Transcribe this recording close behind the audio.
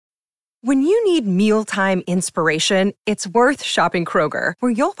When you need mealtime inspiration, it's worth shopping Kroger,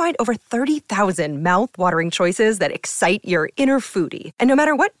 where you'll find over 30,000 mouth-watering choices that excite your inner foodie. And no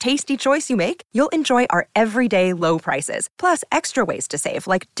matter what tasty choice you make, you'll enjoy our everyday low prices, plus extra ways to save,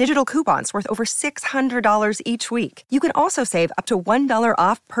 like digital coupons worth over $600 each week. You can also save up to $1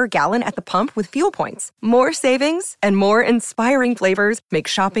 off per gallon at the pump with fuel points. More savings and more inspiring flavors make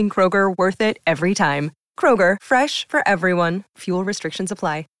shopping Kroger worth it every time. Kroger, fresh for everyone. Fuel restrictions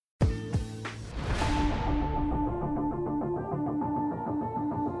apply.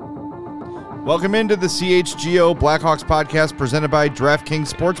 Welcome into the CHGO Blackhawks podcast presented by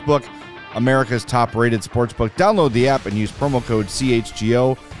DraftKings Sportsbook, America's top-rated sportsbook. Download the app and use promo code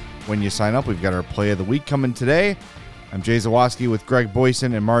CHGO when you sign up. We've got our play of the week coming today. I'm Jay Zawoski with Greg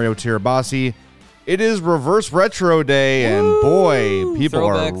Boyson and Mario Tirabassi. It is Reverse Retro Day, and boy, people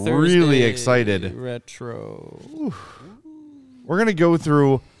Throwback are really Thursday. excited. Retro. We're going to go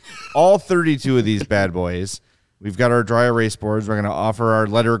through all 32 of these bad boys. We've got our dry erase boards. We're going to offer our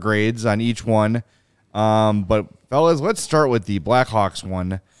letter grades on each one. But, fellas, let's start with the Blackhawks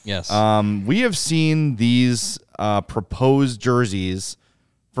one. Yes. We have seen these proposed jerseys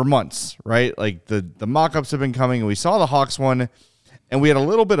for months, right? Like, the mock-ups have been coming, and we saw the Hawks one, and we had a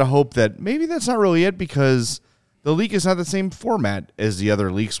little bit of hope that maybe that's not really it because the leak is not the same format as the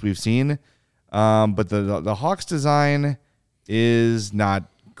other leaks we've seen. But the Hawks design is not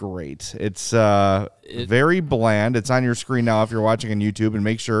great. It's very bland. It's on your screen now if you're watching on YouTube, and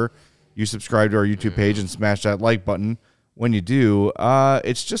make sure you subscribe to our YouTube page and smash that like button when you do.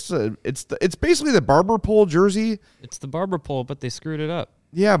 It's just it's basically the barber pole jersey. It's the barber pole, but they screwed it up.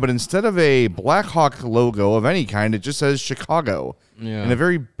 Yeah, but instead of a Blackhawk logo of any kind, it just says Chicago in a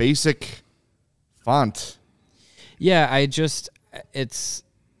very basic font. Yeah, it just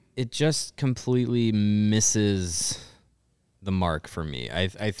completely misses the mark for me.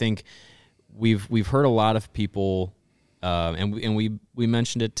 I think we've heard a lot of people, and we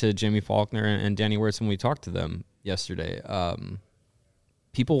mentioned it to Jamie Faulkner and Danny Wirtz when we talked to them yesterday.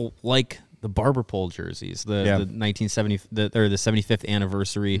 People like the barber pole jerseys, the 1970 or the 75th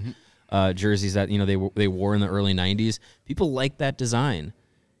anniversary jerseys that they wore in the early 90s. People like that design.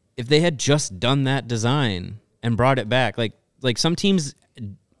 If they had just done that design and brought it back, like some teams,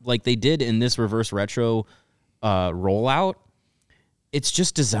 like they did in this reverse retro rollout. It's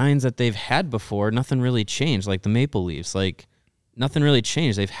just designs that they've had before. Nothing really changed, like the Maple Leafs. Like, nothing really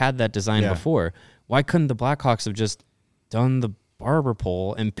changed. They've had that design before. Why couldn't the Blackhawks have just done the barber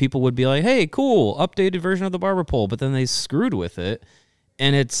pole and people would be like, hey, cool, updated version of the barber pole, but then they screwed with it,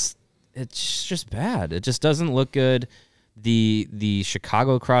 and it's just bad. It just doesn't look good. The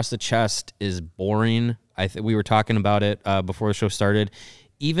Chicago across the chest is boring. We were talking about it before the show started.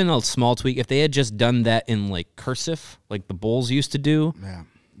 Even a small tweak, if they had just done that in like cursive, like the Bulls used to do,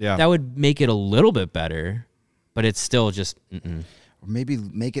 that would make it a little bit better. But it's still just. Or maybe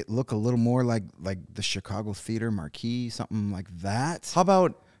make it look a little more like the Chicago Theater marquee, something like that. How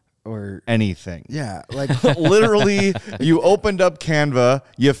about or anything? Yeah, like literally, you opened up Canva,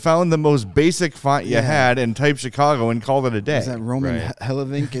 you found the most basic font you had, and typed Chicago and called it a day. Is that Roman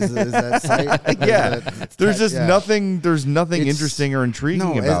Helivink? Is that site? There's just nothing. There's nothing interesting or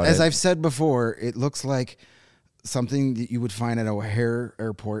intriguing about it. As I've said before, it looks like something that you would find at O'Hare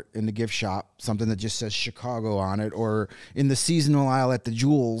Airport in the gift shop, something that just says Chicago on it, or in the seasonal aisle at the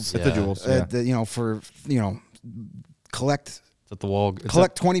Jewels. At the Jewels, collect. At the wall.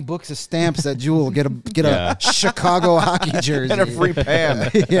 Collect 20 books of stamps at Jewel. Get a Chicago hockey jersey and a free pan.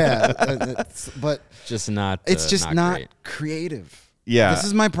 But just not. It's just not great. Creative. Yeah, this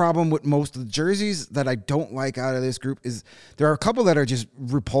is my problem with most of the jerseys that I don't like out of this group. Is there are a couple that are just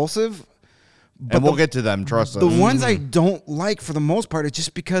repulsive, and we'll get to them. Trust us. The ones I don't like for the most part is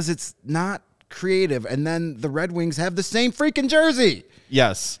just because it's not creative. And then the Red Wings have the same freaking jersey.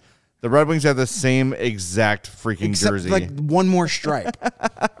 Yes. The Red Wings have the same exact freaking jersey. Like one more stripe.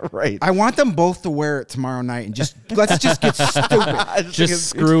 Right. I want them both to wear it tomorrow night and let's just get stupid. Just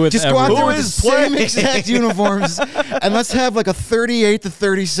screw with Just everyone. go out there with the same exact uniforms and let's have like a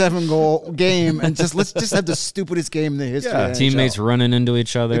 38-37 goal game and let's just have the stupidest game in the history of the Teammates NHL. running into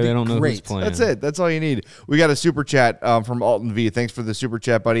each other. It'd be they don't know great. who's playing. That's it. That's all you need. We got a super chat from Alton V. Thanks for the super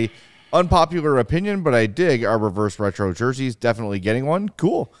chat, buddy. Unpopular opinion, but I dig our reverse retro jerseys. Definitely getting one.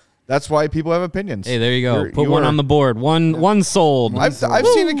 Cool. That's why people have opinions. Hey, there you go. Put one on the board. One sold. I've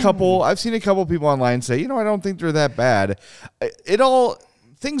seen a couple. I've seen a couple people online say, I don't think they're that bad.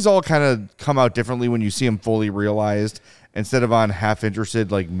 Things all kind of come out differently when you see them fully realized instead of on half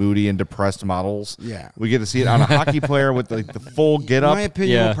interested, like moody and depressed models. Yeah, we get to see it on a hockey player with the full get up. My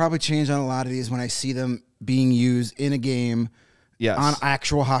opinion will probably change on a lot of these when I see them being used in a game. Yes. on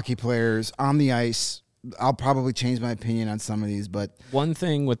actual hockey players on the ice. I'll probably change my opinion on some of these, but One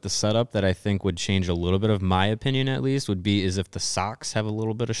thing with the setup that I think would change a little bit of my opinion, at least, would be is if the socks have a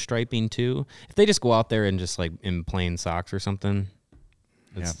little bit of striping too. If they just go out there and just like in plain socks or something,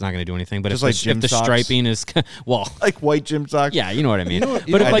 it's not going to do anything. But Just if, like the, gym if the socks? striping is, well, Like white gym socks. yeah, you know what I mean. know what-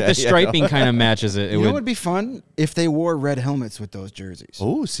 But if like the yeah, striping kind of matches it, it you know would. what would be fun if they wore red helmets with those jerseys.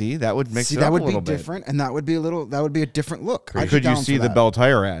 Oh, see, that would mix See, it that up would a be little bit. different, and that would be a different look. I'd be Could you down see for the that. Bell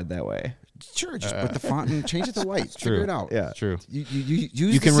Tire ad that way? Sure, just put the font and change it to white. Figure True. it out. Yeah. True. You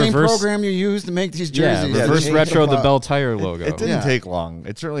use the can same reverse- program you use to make these Yeah, jerseys. reverse Change retro the font. Bell Tire logo. It didn't Yeah. take long.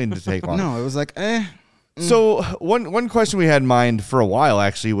 It certainly didn't take long. No, it was like, So one question we had in mind for a while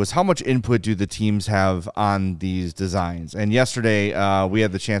actually was how much input do the teams have on these designs? And yesterday we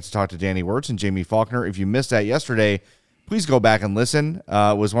had the chance to talk to Danny Wirtz and Jamie Faulkner. If you missed that yesterday, please go back and listen.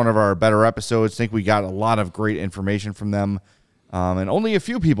 It was one of our better episodes. I think we got a lot of great information from them. And only a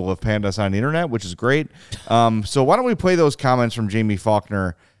few people have panned us on the internet, which is great. So why don't we play those comments from Jamie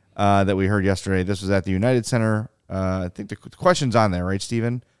Faulkner that we heard yesterday? This was at the United Center. I think the question's on there, right,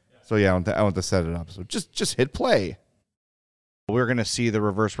 Steven? So, yeah, I want to set it up. So just hit play. We're going to see the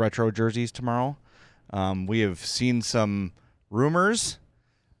reverse retro jerseys tomorrow. We have seen some rumors.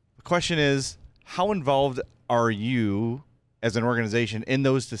 The question is, how involved are you as an organization in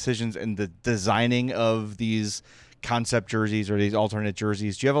those decisions and the designing of these concept jerseys or these alternate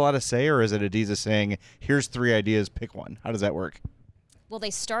jerseys? Do you have a lot to say, or is it Adidas saying, here's 3 ideas, pick one? How does that work? Well, they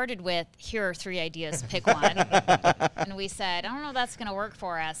started with, here are 3 ideas, pick one. And we said, I don't know if that's going to work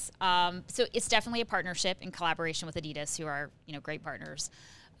for us. So it's definitely a partnership in collaboration with Adidas, who are, great partners.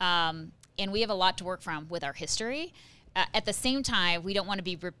 And we have a lot to work from with our history. At the same time, we don't want to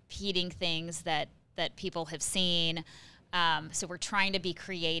be repeating things that people have seen. So we're trying to be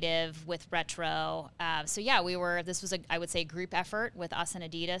creative with retro. This was I would say, a group effort with us and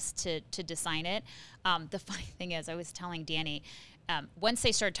Adidas to design it. The funny thing is, I was telling Danny, once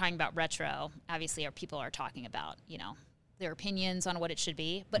they started talking about retro, obviously our people are talking about, their opinions on what it should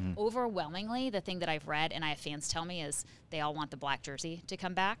be. But overwhelmingly, the thing that I've read and I have fans tell me is they all want the black jersey to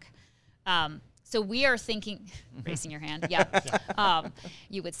come back. So we are thinking, raising your hand, yeah.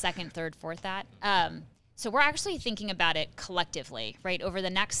 You would second, third, fourth that. So we're actually thinking about it collectively, right? Over the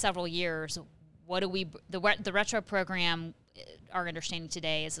next several years, the retro program, our understanding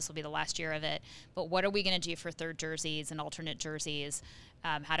today is this will be the last year of it, but what are we going to do for third jerseys and alternate jerseys?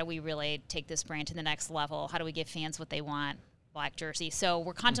 How do we really take this brand to the next level? How do we give fans what they want? Black jersey. So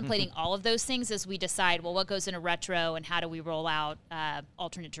we're contemplating all of those things as we decide, what goes into retro and how do we roll out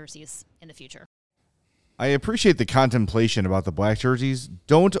alternate jerseys in the future? I appreciate the contemplation about the black jerseys.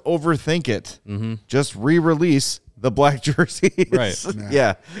 Don't overthink it. Mm-hmm. Just re-release the black jerseys. Right.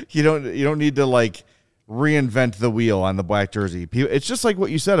 Yeah. You don't need to reinvent the wheel on the black jersey. It's just like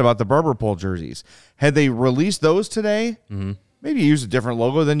what you said about the barber pole jerseys. Had they released those today, maybe you use a different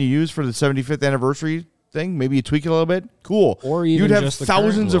logo than you use for the 75th anniversary thing. Maybe you tweak it a little bit. Cool. Or even you'd have just the current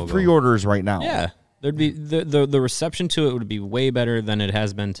thousands of logo. pre-orders right now. Yeah. There'd be the reception to it would be way better than it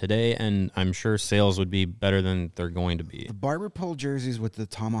has been today, and I'm sure sales would be better than they're going to be. the barber pole jerseys with the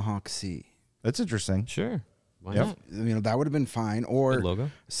Tomahawk C. That's interesting. Sure. Why Yep. not? That would have been fine. Or Good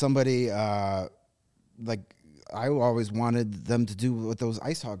logo. somebody I always wanted them to do what those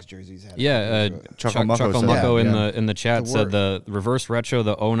Ice Hogs jerseys had. Yeah, Chuckle Mucko said Mucko that. in the chat To said work. the reverse retro,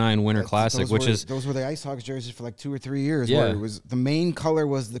 the 09 Winter Classic, which is those were the Ice Hogs jerseys for 2 or 3 years. Yeah. Where it was the main color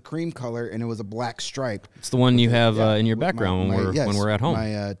was the cream color and it was a black stripe. it's the one you have in your With my- background when we're at home.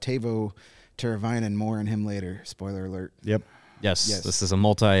 My Tavo Teravainen, more on him later. Spoiler alert. Yep. Yes, Yes. this is a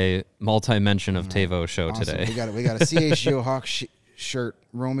multi mention of Tavo show Awesome. today. We got a CHGO Hawk shirt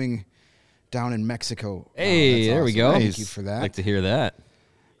roaming down in Mexico. Hey, That's there we awesome. go. Thank you for that. Like to hear that.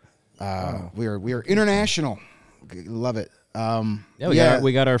 We are international. Love it. Yeah,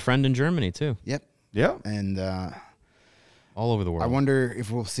 we got our friend in Germany too, Yep. Yeah. And all over the world. I wonder if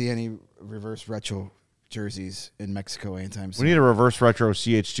we'll see any reverse retro jerseys in Mexico anytime soon. We need a reverse retro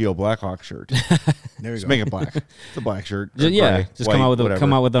CHGO Blackhawk shirt. There we Just go. make it black. It's a black shirt. or yeah, gray, just white, come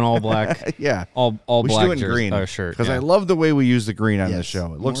whatever. out with an all black, Yeah. all We should black do it in green shirt. because yeah. I love the way we use the green on Yes. this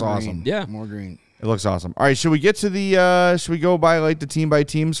show. It looks More awesome. green. Yeah. More green. It looks awesome. All right, should we get to the? Should we go by the team by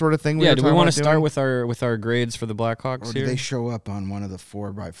team sort of thing? Yeah, were do we talking want about to start doing? with our grades for the Blackhawks Or do here? they show up on one of the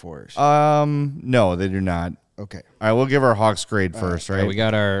 4x4s? No, they do not. Okay. All right, we'll give our Hawks grade first, right? Yeah, we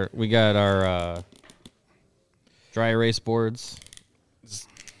got our dry erase boards.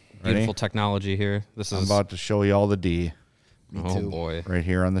 Ready? Beautiful technology here. This I'm is about to show you all the D oh too. boy. right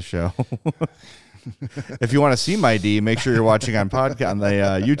here on the show. If you want to see my D, make sure you're watching on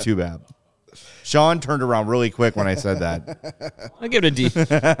the YouTube app. Sean turned around really quick when I said that. I give it a D.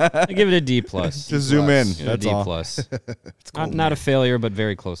 I give it a D plus. Just zoom in. Give it a That's D all. plus. Not a failure, but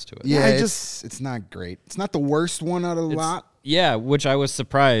very close to it. Yeah, I it's not great. It's not the worst one out of the lot, Yeah, which I was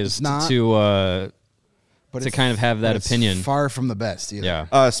surprised not. to but to it's- kind of have that but it's opinion. Far from the best. Either.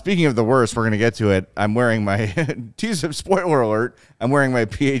 Yeah. Speaking of the worst, we're going to get to it. I'm wearing my spoiler alert. I'm wearing my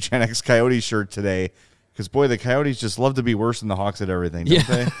PHNX Coyotes shirt today because, boy, the Coyotes just love to be worse than the Hawks at everything, don't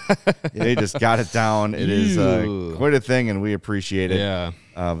they? They just got it down. It is Ew. quite a thing, and we appreciate it. Yeah.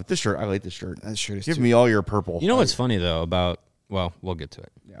 But this shirt, I like this shirt. That shirt is Give too- me all your purple. You know what's funny though about we'll get to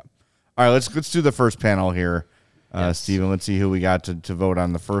it. Yeah. All right, let's do the first panel here, Steven. Let's see who we got to vote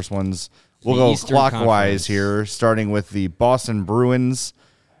on the first ones. We'll The go Eastern clockwise Conference. here, starting with the Boston Bruins.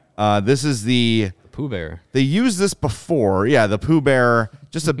 This is the Pooh Bear. they used this before. Yeah, the Pooh Bear,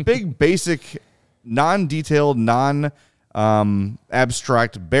 just a big, basic, non-detailed,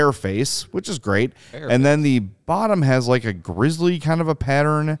 abstract bear face, which is great. And then the bottom has like a grizzly kind of a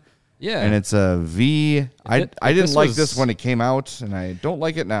pattern. Yeah. And it's a V. I if didn't this like was- this when it came out, and I don't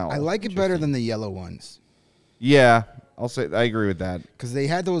like it now. I like it better than the yellow ones Yeah, I'll say I agree with that. because they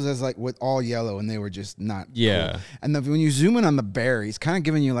had those as like with all yellow, and they were just not. Yeah. cool. And then when you zoom in on the bear, he's kind of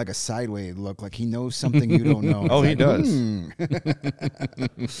giving you like a sideways look, like he knows something you don't know. Oh, It's he like, does.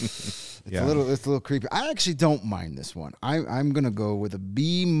 It's a little creepy. I actually don't mind this one. I'm gonna go with a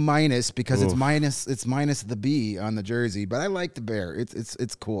B minus because it's minus the B on the jersey. But I like the bear.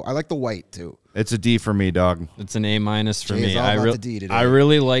 It's cool. I like the white too. It's a D for me, dog. It's an A minus for Jay is me. all about the D today. I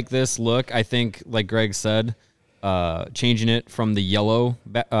really like this look. I think, like Greg said, changing it from the yellow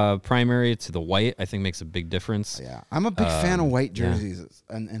primary to the white, I think makes a big difference. Yeah, I'm a big fan of white yeah. jerseys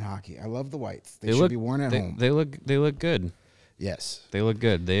in hockey. I love the whites. They should look be worn at home. They look good. Yes. They look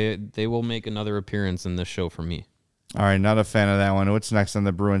good. They will make another appearance in this show for me. All right, not a fan of that one. What's next on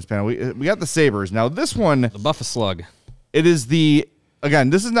the Bruins panel? We got the Sabres. Now, this one, The Buffa Slug. it is the...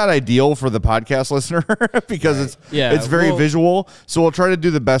 Again, this is not ideal for the podcast listener because it's very well- visual. So we'll try to do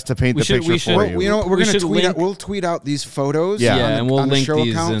the best to paint We the should- picture we should- for Well, you. you know what? We're We gonna should tweet. link- We'll tweet out these photos. Yeah. Yeah, on the, and we'll on the link show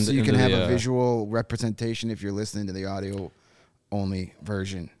these account, so you can into have the, a visual representation if you're listening to the audio only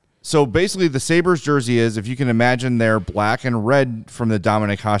version. So basically, the Sabres jersey is, if you can imagine, they're black and red from the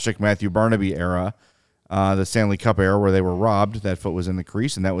Dominic Hasek, Matthew Barnaby era, the Stanley Cup era where they were robbed. That foot was in the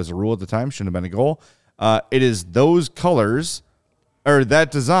crease, and that was a rule at the time. Shouldn't have been a goal. It is those colors, or that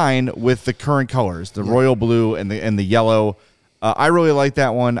design with the current colors, the royal blue and the yellow. I really like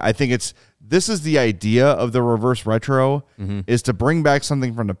that one. I think this is the idea of the reverse retro, is to bring back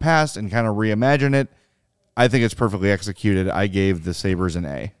something from the past and kind of reimagine it. I think it's perfectly executed. I gave the Sabres an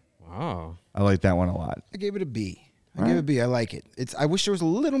A. Wow. I like that one a lot. I gave it a B. I gave it a B. I like it. I wish there was a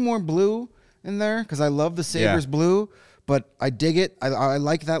little more blue in there because I love the Sabres blue, but I dig it. I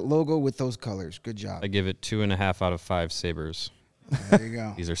like that logo with those colors. Good job. I give it 2.5 out of 5 sabers. There you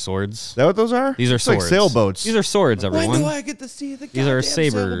go. These are swords. Is that what those are? These are It's swords. like sailboats. These are swords, everyone. get to see the These are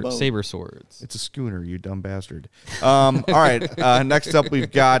saber swords. It's a schooner, you dumb bastard. All right. Next up,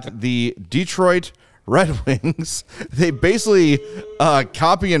 we've got the Detroit Red Wings. They basically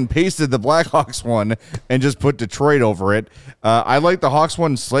copy and pasted the Blackhawks one and just put Detroit over it. I like the Hawks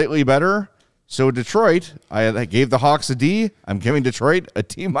one slightly better. So Detroit, I gave the Hawks a D. I'm giving Detroit a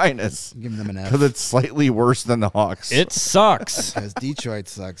D minus. Giving them an F. Because it's slightly worse than the Hawks. It sucks. Because Detroit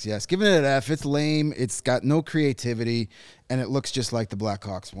sucks. Yes, giving it an F. It's lame. It's got no creativity, and it looks just like the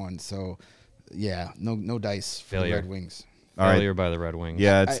Blackhawks one. So, yeah, no dice for Failure. the Red Wings. All right. Failure by the Red Wings.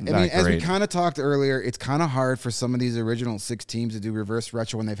 Yeah, I it's mean, not as we great. kind of talked earlier, it's kind of hard for some of these original 6 teams to do reverse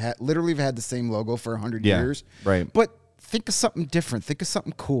retro when they've had the same logo for 100 Yeah, years. right. But think of something different. Think of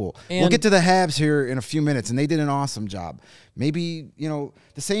something cool. We'll And- get to the Habs here in a few minutes, and they did an awesome job. Maybe,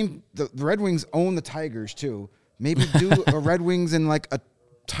 the Red Wings own the Tigers, too. Maybe do a Red Wings in like a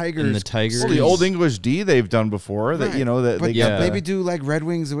Tigers. And the Tigers. Well, the Old English D they've done before. That Right. that But they yeah. got maybe do like Red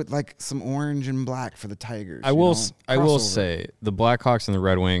Wings with like some orange and black for the Tigers. I will Crossover. say the Blackhawks and the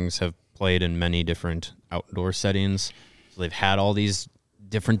Red Wings have played in many different outdoor settings. So they've had all these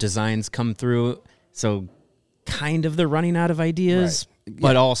different designs come through. So kind of they're running out of ideas, Right.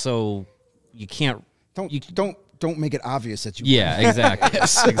 but also you can't. Don't make it obvious that you Yeah, exactly.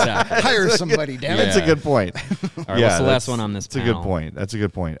 Exactly. hire somebody. Damn it. That's a good point. All right, what's the last one on this That's a panel? good point. That's a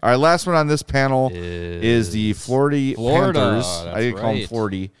good point. All right, last one on this panel is the Florida Panthers. That's I did call them right.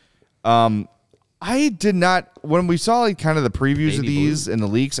 Florida. I did not, when we saw like kind of the previews of Baby these and the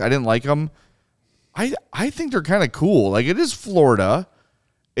leaks, I didn't like them. I think they're kind of cool. Like, it is Florida.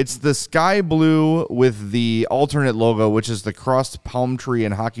 It's the sky blue with the alternate logo, which is the crossed palm tree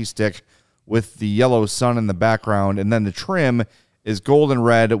and hockey stick with the yellow sun in the background. And then the trim is gold and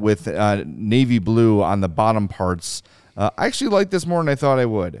red with navy blue on the bottom parts. I actually like this more than I thought I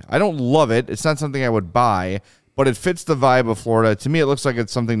would. I don't love it. It's not something I would buy, but it fits the vibe of Florida. To me, it looks like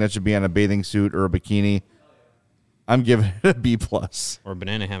it's something that should be on a bathing suit or a bikini. I'm giving it a B+. Or a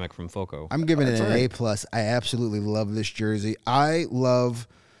banana hammock from Foco. I'm giving it an A+. I absolutely love this jersey. I love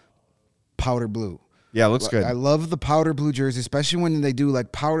powder blue. Yeah, it looks good. I love the powder blue jersey, especially when they do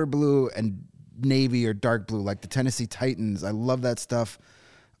like powder blue and navy or dark blue, like the Tennessee Titans. I love that stuff.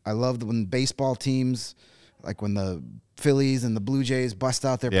 I love when baseball teams, like when the Phillies and the Blue Jays bust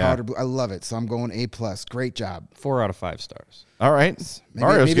out their powder blue. I love it. So I'm going A+. Great job. 4 out of 5 stars. All right.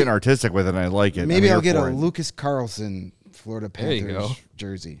 Mario's getting artistic with it, and I like it. Maybe I'll get a Lucas Carlson Florida There you Panthers go.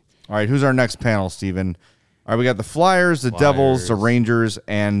 jersey. All right, who's our next panel, Steven? All right, we got the Flyers, the Devils, the Rangers,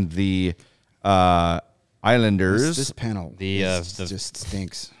 and the Islanders. This panel just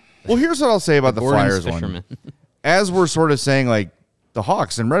stinks. Well, here's what I'll say about the Gordon's Flyers one. Fisherman. As we're sort of saying, like, the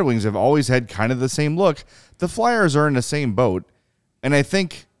Hawks and Red Wings have always had kind of the same look. The Flyers are in the same boat, and I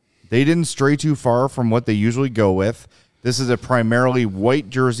think they didn't stray too far from what they usually go with. This is a primarily white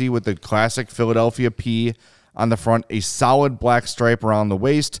jersey with the classic Philadelphia P on the front, a solid black stripe around the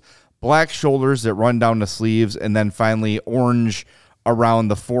waist, black shoulders that run down the sleeves, and then finally orange around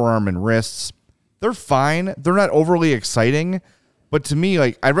the forearm and wrists. They're fine. They're not overly exciting. But to me,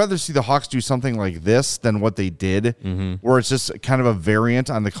 like, I'd rather see the Hawks do something like this than what they did, where it's just kind of a variant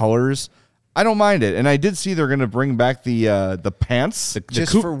on the colors. I don't mind it. And I did see they're going to bring back the pants.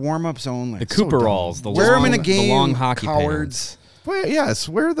 Just for warm-ups only. The Cooperalls. The Wear long, them in a game, the long hockey cowards. Well, yes,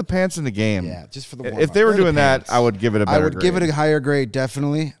 wear the pants in the game. Yeah, just for the warm-up. If they were Wear the doing that, pants. I would give it a better I would give it grade. a higher grade,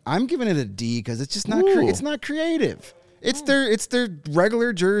 definitely. I'm giving it a D because it's just not Ooh. it's not creative. It's their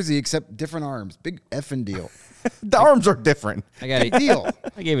regular jersey except different arms. Big effing deal. The arms are different. I got Big deal.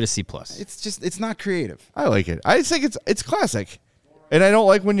 I gave it a C+. It's not creative. I like it. I just think it's classic. And I don't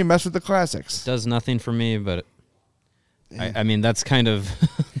like when you mess with the classics. Does nothing for me, but I mean that's kind of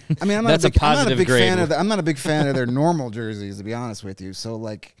I mean, I'm not that's a big, I'm not a positive big grade. fan of I'm not a big fan of their normal jerseys, to be honest with you. So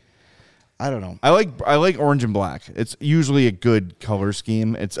like, I don't know. I like orange and black. It's usually a good color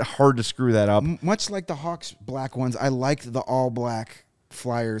scheme. It's hard to screw that up. Much like the Hawks black ones, I liked the all black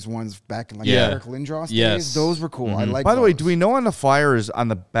Flyers ones back in like Yeah. Eric Lindros Yes. days. Those were cool. I like. By the way, those. do we know on the Flyers on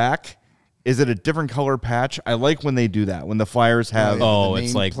the back, is it a different color patch? I like when they do that. When the Flyers have yeah. Oh, The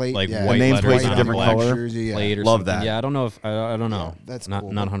it's like nameplate, yeah. white The nameplate's letters a on different black color. jersey, yeah. plate or Love something. that. Yeah, I don't know if I don't know. That's not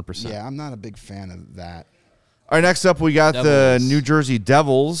cool, not but 100%. Yeah, I'm not a big fan of that. All right, next up we got the Devils. New Jersey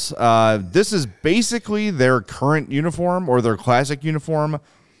Devils. This is basically their current uniform or their classic uniform,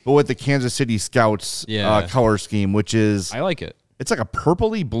 but with the Kansas City Scouts Yeah. color scheme, which is I like it. it's like a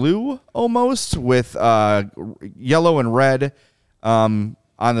purpley blue almost with yellow and red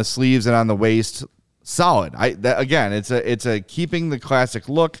on the sleeves and on the waist. Solid. Again, it's a keeping the classic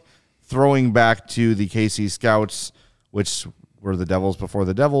look, throwing back to the KC Scouts, which were the Devils before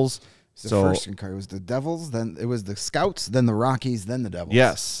the Devils. The first card was the Devils, then it was the Scouts, then the Rockies, then the Devils.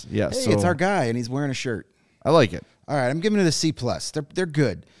 yes. Hey, it's our guy, and he's wearing a shirt. I like it. All right, I'm giving it a C+. They're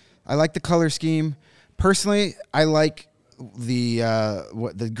good. I like the color scheme. Personally, I like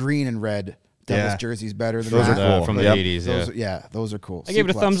the green and red Devils Yeah. jerseys better than Those are that. cool. From the Yep. 80s. Yeah. Those are cool. I gave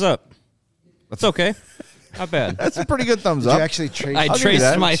it a thumbs up. That's okay. Not bad. That's a pretty good thumbs Did up. you actually trace? I give you traced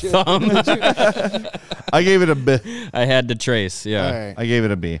that. my thumb. I gave it a B. I had to trace. Yeah. All right. I gave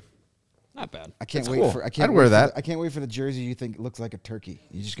it a B. Not bad. I can't That's wait cool. for. I can't I'd wait wear for that. I can't wait for the jersey you think looks like a turkey.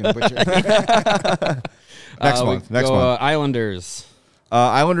 You're just gonna butcher it. Next We month. Next go, month. Islanders.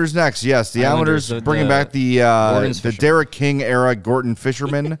 Islanders next. Yes, the Islanders, Islanders, bringing the back the Gordon's the Fisherman. Derek King era Gorton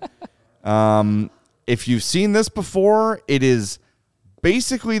Fisherman. If you've seen this before, it is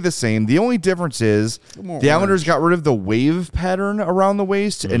basically the same. The only difference is more the Islanders orange. got rid of the wave pattern around the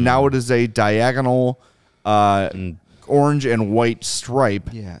waist, and now it is a diagonal orange and white stripe.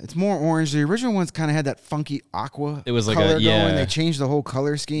 Yeah, it's more orange. The original ones kind of had that funky aqua. It was like color a- yeah. going. They changed the whole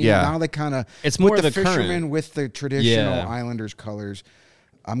color scheme. Yeah. Now they kind of It's more with the the current. fisherman with the traditional Yeah. Islanders colors.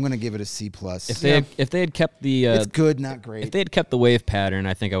 I'm gonna give it a C+. If they had kept the it's good, not great. if they had kept the wave pattern,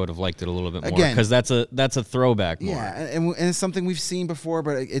 I think I would have liked it a little bit more Again- because that's a throwback more. yeah, and it's something we've seen before,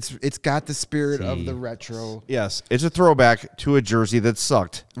 but it's got the spirit of the retro. Yes, it's a throwback to a jersey that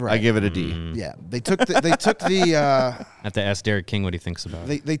sucked. I Right. give it a D. Yeah, they took the I have to ask Derek King what he thinks about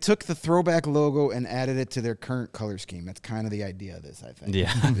it. they took the throwback logo and added it to their current color scheme. That's kind of the idea of this, I think.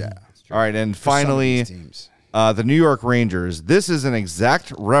 Yeah. yeah. All right, and For some of finally, these teams. the New York Rangers. This is an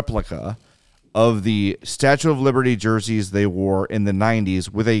exact replica of the Statue of Liberty jerseys they wore in the 90s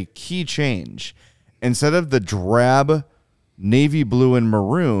with a key change. Instead of the drab navy blue and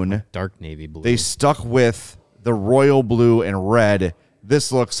maroon, Dark navy blue. they stuck with the royal blue and red,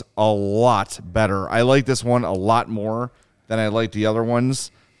 this looks a lot better. I like this one a lot more than I like the other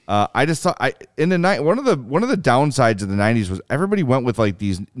ones. I just thought in the night one of the downsides of the 90s was everybody went with like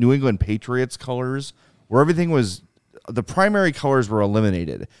these New England Patriots colors where everything was the primary colors were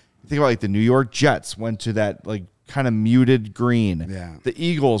eliminated. You think about like the New York Jets went to that like kind of muted green. Yeah. The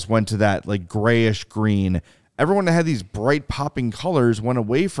Eagles went to that like grayish green. Everyone that had these bright popping colors went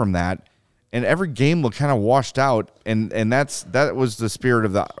away from that, and every game looked kind of washed out. And that was the spirit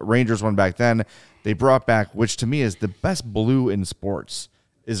of the Rangers one back then. They brought back, which to me is the best blue in sports,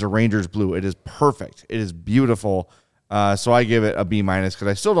 is a Rangers blue. It is perfect. It is beautiful. So I give it a B- because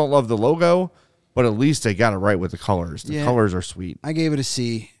I still don't love the logo, but at least they got it right with the colors. The colors are sweet. I gave it a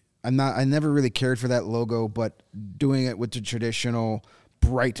C. I never really cared for that logo, but doing it with the traditional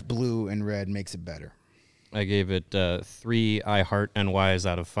bright blue and red makes it better. I gave it 3 I Heart NYs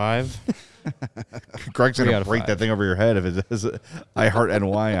out of 5. Greg's going 3 to out of break 5. that thing over your head if it says I Heart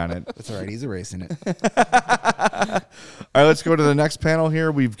NY on it. That's all right. He's erasing it. All right, let's go to the next panel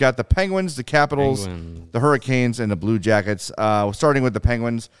here. We've got the Penguins, the Capitals, the Hurricanes, and the Blue Jackets. Starting with the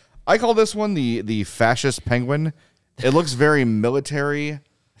Penguins. I call this one the fascist penguin. It looks very military.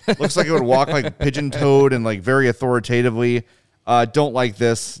 Looks like it would walk like pigeon-toed and like very authoritatively. Don't like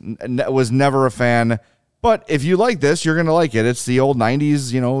this. Was never a fan. But if you like this, you're going to like it. It's the old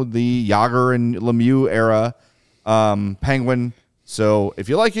 90s, the Yager and Lemieux era penguin. So if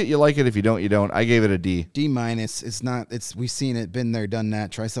you like it, you like it. If you don't, you don't. I gave it a D. D-. It's not. We've seen it, been there, done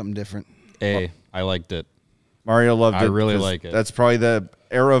that. Try something different. A. I liked it. Mario loved it. I really 'cause like it. That's probably the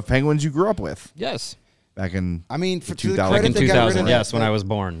era of penguins you grew up with. Yes. Back in I mean, to the 2000. Like credit, in they got rid 2000, of yes, that- when I was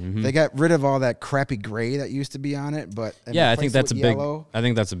born. Mhm. They got rid of all that crappy gray that used to be on it, but and Yeah, I think replaced that's it a with big. yellow. I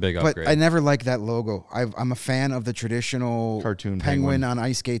think that's a big But upgrade. I never liked that logo. I'm a fan of the traditional Cartoon penguin penguin. on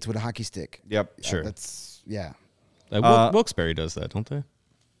ice skates with a hockey stick. Yep. Sure. That's yeah. Wilkes-Barre does that, don't they?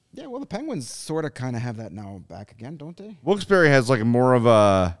 Yeah, well, the Penguins sort of kind of have that now back again, don't they? Wilkes-Barre has like more of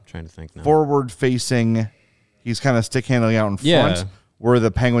a I'm trying to think now. forward-facing. He's kind of stick handling out in front, Yeah. where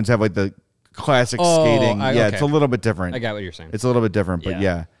the Penguins have like the classic skating. okay. It's a little bit different. I got what you're saying. It's a little bit different, but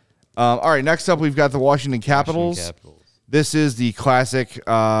Yeah. yeah. All right, next up we've got the Washington Capitals. This is the classic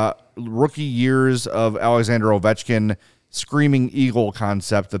rookie years of Alexander Ovechkin screaming eagle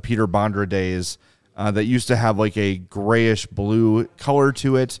concept, the Peter Bondra days that used to have like a grayish blue color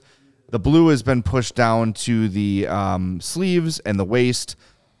to it. The blue has been pushed down to the sleeves and the waist,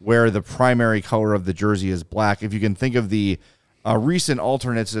 where the primary color of the jersey is black. If you can think of the recent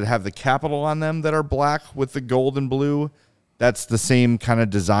alternates that have the capital on them that are black with the gold and blue, that's the same kind of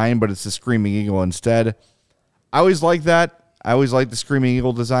design, but it's the Screaming Eagle instead. I always like that. I always like the Screaming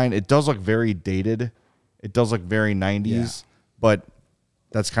Eagle design. It does look very dated. It does look very 90s, but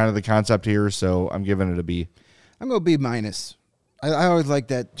that's kind of the concept here, so I'm giving it a B. I'm going to B-. I always like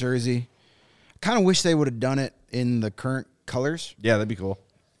that jersey. Kind of wish they would have done it in the current colors, Yeah, that'd be cool.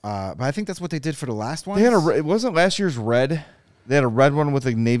 but I think that's what they did for the last one. They had it wasn't last year's red. They had a red one with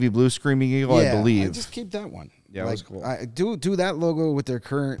a navy blue Screaming Eagle, I believe. Just keep that one. Yeah, it was cool. Do that logo with their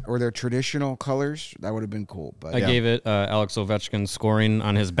current or their traditional colors. That would have been cool. But I gave it Alex Ovechkin scoring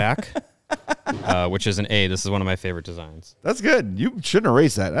on his back, which is an A. This is one of my favorite designs. That's good. You shouldn't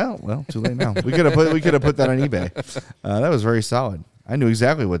erase that. Oh, well, too late now. We could have put that on eBay. That was very solid. I knew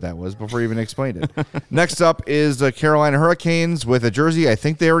exactly what that was before you even explained it. Next up is the Carolina Hurricanes with a jersey I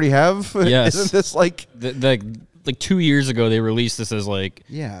think they already have. Yes. Isn't this like... Like 2 years ago, they released this as like,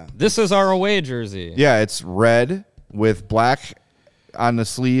 this is our away jersey. Yeah, it's red with black on the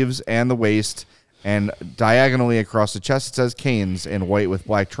sleeves and the waist, and diagonally across the chest it says Canes in white with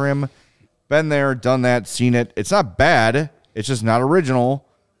black trim. Been there, done that, seen it. It's not bad. It's just not original.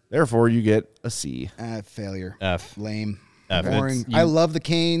 Therefore, you get a C. Failure. F. Lame. F. Boring. It's- I love the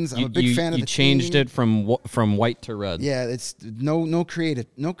Canes. I'm a big fan of the You changed team. it from white to red. Yeah, it's no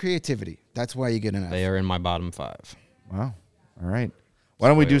creativity. That's why you get an F. They are in my bottom 5. Wow. All right. Why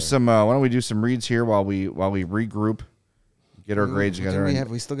don't we do some reads here while we regroup, get our grades together.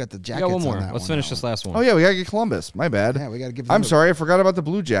 We still got the We Jackets got one more. on that Let's one finish now. this last one. Oh yeah, we gotta get Columbus. My bad. Yeah, we gotta give them I'm a- sorry, I forgot about the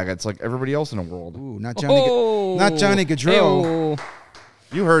Blue Jackets, like everybody else in the world. Ooh, not Johnny Gaudreau.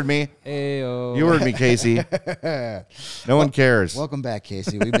 You heard me. Ayo. You heard me, Casey. No one cares. Welcome back,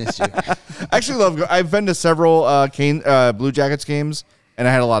 Casey. We missed you. Actually, I've been to several Blue Jackets games, and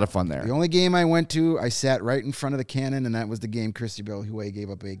I had a lot of fun there. The only game I went to, I sat right in front of the cannon, and that was the game Christy Bell Huey gave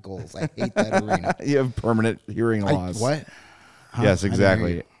up 8 goals. I hate that arena. You have permanent hearing loss. What? Huh? Yes, I didn't hear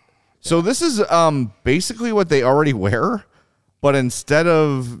exactly. you. So this is basically what they already wear, but instead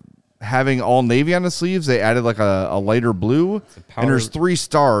of having all navy on the sleeves, they added like a lighter blue, and there's 3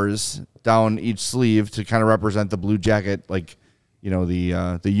 stars down each sleeve to kind of represent the blue jacket, like,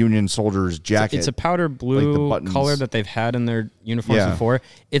 the Union soldier's jacket. It's a powder blue color that they've had in their uniforms before.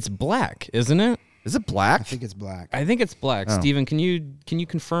 It's black, isn't it? Is it black? I think it's black. I think it's black. Oh. Steven, can you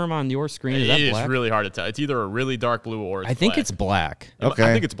confirm on your screen? Is that black? It's really hard to tell. It's either a really dark blue or I think it's black. Okay.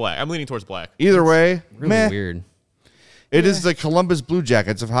 I think it's black. I'm leaning towards black. Either way, Really meh. weird. It is the Columbus Blue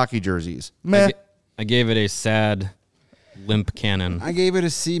Jackets of hockey jerseys. Meh. I gave it a sad limp cannon. I gave it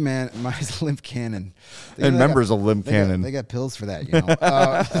a C, man. My limp cannon. And members of limp cannon. They got pills for that,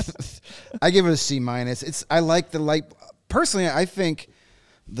 I give it a C minus. I like the light. Personally, I think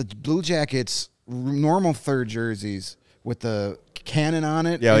the Blue Jackets normal third jerseys with the cannon on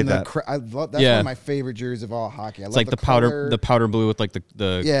it. Yeah, I like and that. I love that's one of my favorite jerseys of all hockey. It's like the powder blue with like the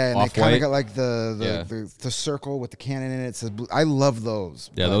and they kind off-white. of got like the circle with the cannon in it. It says blue. I love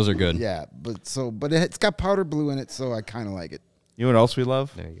those. Yeah, those are good. Yeah, but it's got powder blue in it, so I kind of like it. You know what else we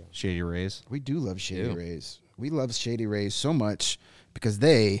love? There you go. Shady Rays. We do love Shady Rays. We love Shady Rays so much because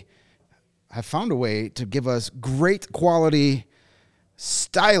they have found a way to give us great quality,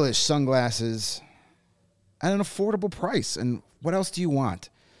 stylish sunglasses at an affordable price. And what else do you want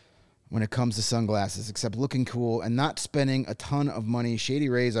when it comes to sunglasses except looking cool and not spending a ton of money? Shady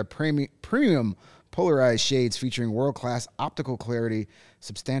Rays are premium polarized shades featuring world-class optical clarity,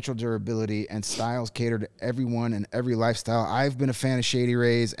 substantial durability, and styles catered to everyone and every lifestyle. I've been a fan of Shady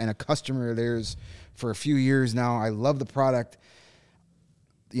Rays and a customer of theirs for a few years now. I love the product.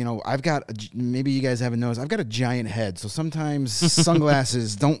 I've got, maybe you guys haven't noticed, I've got a giant head. So sometimes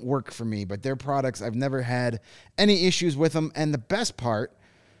sunglasses don't work for me, but their products, I've never had any issues with them. And the best part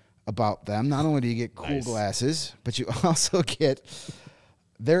about them, not only do you get cool glasses, but you also get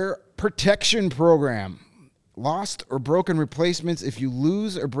their protection program. Lost or broken replacements. If you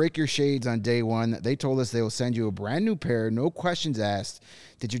lose or break your shades on day one, they told us they will send you a brand new pair, no questions asked.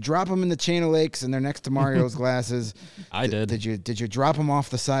 Did you drop them in the Chain of Lakes and they're next to Mario's glasses? I did. Did you drop them off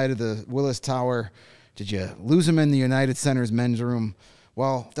the side of the Willis Tower? Did you lose them in the United Center's men's room?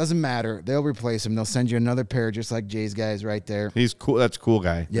 Well, doesn't matter. They'll replace them. They'll send you another pair, just like Jay's guys right there. He's cool. That's cool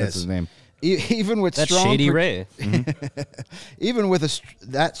guy. Yes. That's his name. Even with That's strong Shady Ray. even with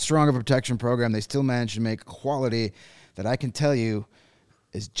that strong of a protection program, they still manage to make quality that I can tell you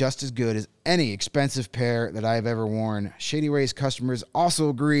is just as good as any expensive pair that I've ever worn. Shady Rays customers also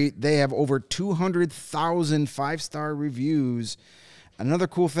agree. They have over 200,000 5-star reviews. Another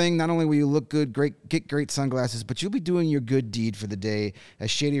cool thing, not only will you look good, get great sunglasses, but you'll be doing your good deed for the day, as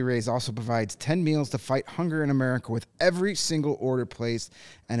Shady Rays also provides 10 meals to fight hunger in America with every single order placed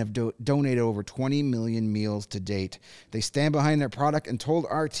and have donated over 20 million meals to date. They stand behind their product and told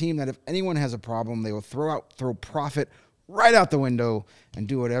our team that if anyone has a problem, they will throw profit right out the window and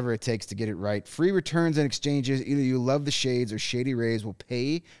do whatever it takes to get it right. Free returns and exchanges. Either you love the shades or Shady Rays will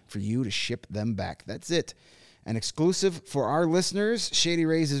pay for you to ship them back. That's it. An exclusive for our listeners, Shady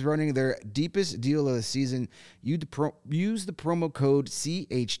Rays is running their deepest deal of the season. Use the promo code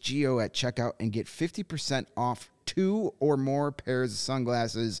CHGO at checkout and get 50% off 2 or more pairs of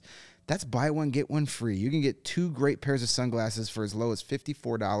sunglasses. That's buy one, get one free. You can get 2 great pairs of sunglasses for as low as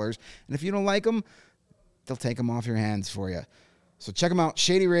 $54. And if you don't like them, they'll take them off your hands for you. So check them out,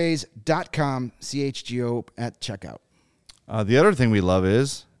 shadyrays.com, CHGO at checkout. The other thing we love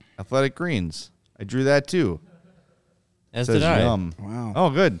is Athletic Greens. I drew that too. As Says did I. yum. Wow. Oh,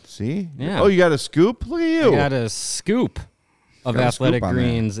 good. See? Yeah. Oh, you got a scoop? Look at you. I got a scoop of Got a Athletic scoop on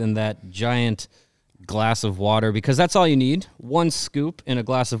Greens in that giant glass of water, because that's all you need. 1 scoop in a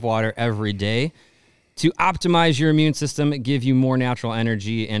glass of water every day to optimize your immune system, give you more natural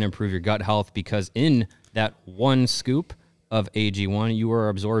energy, and improve your gut health, because in that 1 scoop of AG1, you are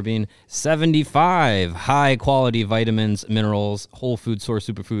absorbing 75 high-quality vitamins, minerals, whole food source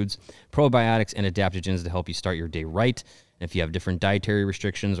superfoods, probiotics, and adaptogens to help you start your day right. And if you have different dietary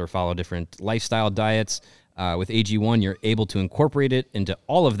restrictions or follow different lifestyle diets, with AG1, you're able to incorporate it into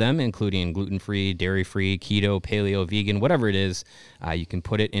all of them, including gluten-free, dairy-free, keto, paleo, vegan, whatever it is. You can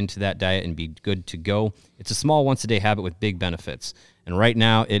put it into that diet and be good to go. It's a small once-a-day habit with big benefits. And right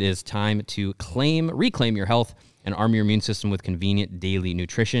now, it is time to reclaim your health and arm your immune system with convenient daily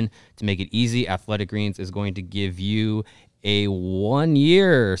nutrition. To make it easy, Athletic Greens is going to give you a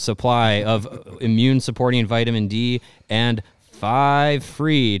 1-year supply of immune-supporting vitamin D and 5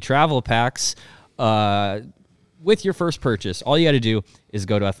 free travel packs with your first purchase. All you got to do is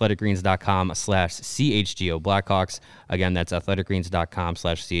go to athleticgreens.com/CHGO Blackhawks. Again, that's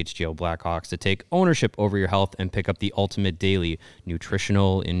athleticgreens.com/CHGO Blackhawks to take ownership over your health and pick up the ultimate daily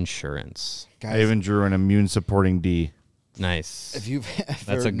nutritional insurance. I even drew an immune supporting D. Nice. If you've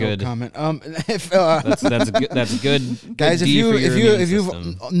That's a good comment. If That's good. That's good. guys, good if D for your immune you've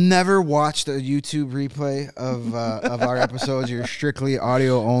system. never watched a YouTube replay of our episodes, you're strictly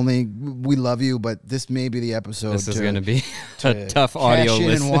audio only. We love you, but this may be the episode. This is going to be a tough audio cash in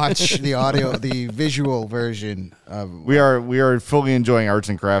listen. and watch the visual version of. We are fully enjoying arts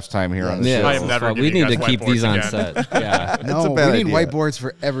and crafts time here on the Yeah, show. I am never we giving need you to guys keep these on whiteboards set. Yeah. No, a bad we need idea. whiteboards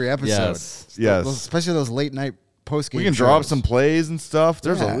for every episode. Yes. Yes. Especially those late night post game. We can draw up some plays and stuff.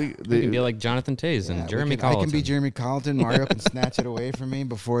 There's Yeah. a You can be like Jonathan Tays and Jeremy I Colleton. can be Jeremy Colleton. Mario can snatch it away from me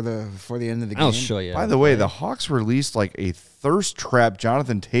before the end of the game. I'll show you. By the way, the Hawks released like a thirst trap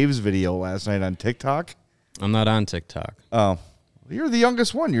Jonathan Taves video last night on TikTok. I'm not on TikTok. Oh, you're the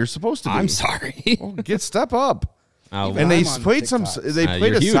youngest one. You're supposed to be. I'm sorry. Well, step up. I'll- And they I'm on played some. TikTok. They played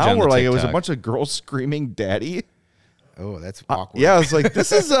you're a huge on sound the where like it was a TikTok. bunch of girls screaming "Daddy." Oh, that's awkward. Yeah, I was like,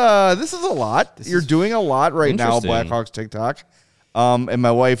 this is a lot. You're doing a lot right now, Interesting. Blackhawks TikTok. And my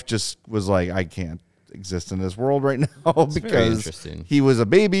wife just was like, I can't exist in this world right now very because interesting. he was a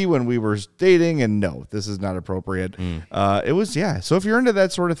baby when we were dating, and no, this is not appropriate. It was So if you're into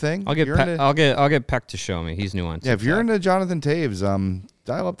that sort of thing, I'll get you're into- I'll get Peck to show me. He's new on TikTok. yeah. If you're into Jonathan Taves,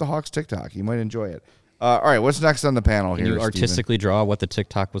 dial up the Hawks TikTok. You might enjoy it. All right, what's next on the panel Can here? you Steven? artistically draw what the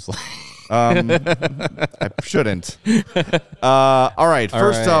TikTok was like? I shouldn't. All right.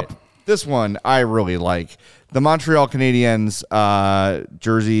 First right. up, this one I really like. The Montreal Canadiens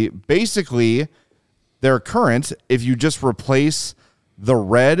jersey. Basically, they're current if you just replace the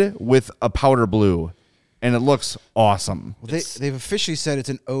red with a powder blue, and it looks awesome. Well, they've officially said it's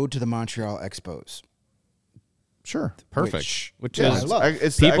an ode to the Montreal Expos. Sure. Perfect. Which Yeah, is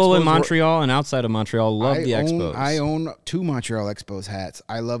it's the people in Expos Montreal and outside of Montreal love the Expos. I own 2 Montreal Expos hats.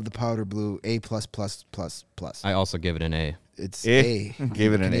 I love the powder blue A+++++. I also give it an A. It's A. A.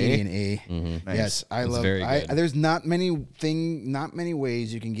 Gave it an A? Canadian A. Nice. Yes, I It's love. very good. There's not many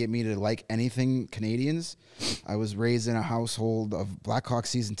ways you can get me to like anything Canadians. I was raised in a household of Blackhawks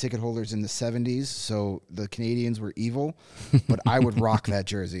season ticket holders in the 70s, so the Canadians were evil. But I would rock that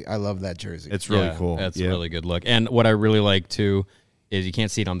jersey. I love that jersey. It's really Yeah, cool. That's Yeah. a really good look. And what I really like too is you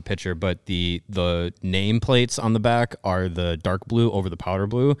can't see it on the picture, but the name plates on the back are the dark blue over the powder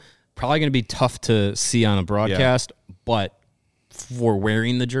blue. Probably going to be tough to see on a broadcast, but for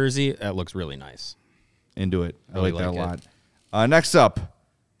wearing the jersey, that looks really nice. Into it. I Really like that a like lot. Next up,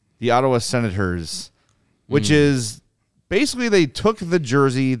 the Ottawa Senators, which is basically they took the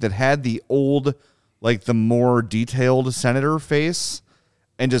jersey that had the old, like the more detailed Senator face,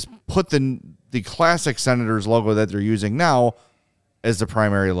 and just put the classic Senators logo that they're using now as the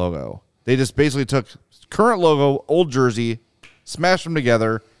primary logo. They just basically took current logo, old jersey, smashed them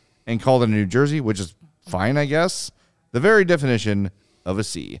together, and called it a new jersey, which is fine, I guess. The very definition of a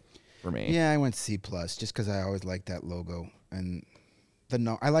C for me. Yeah, I went C+, just because I always liked that logo. And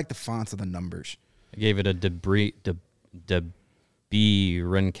I like the fonts of the numbers. I gave it a debris B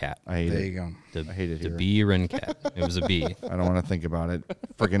Rencat. I hate There it. you go. I hate it here. B Rencat. It was a B. I don't want to think about it.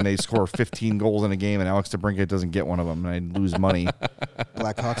 Freaking they score 15 goals in a game, and Alex DeBrincat doesn't get one of them, and I lose money.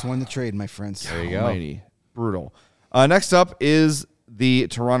 Blackhawks won the trade, my friends. There you go. Almighty. Brutal. Next up is the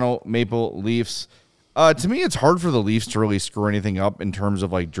Toronto Maple Leafs. To me, it's hard for the Leafs to really screw anything up in terms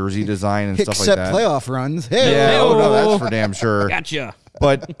of like jersey design and stuff like Except that. playoff runs. Hey, Yeah, oh, no, that's for damn sure. Gotcha.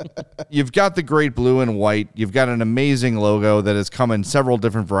 But you've got the great blue and white. You've got an amazing logo that has come in several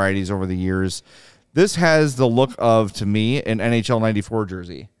different varieties over the years. This has the look of, to me, an NHL 94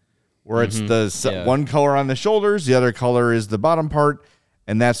 jersey, where it's the one color on the shoulders, the other color is the bottom part,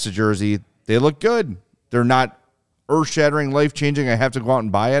 and that's the jersey. They look good. They're not earth-shattering, life-changing. I have to go out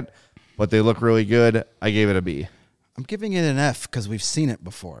and buy it, but they look really good. I gave it a B. I'm giving it an F because we've seen it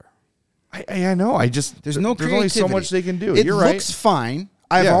before. I know. There's no There's only so creativity. much they can do. It You're right. looks fine.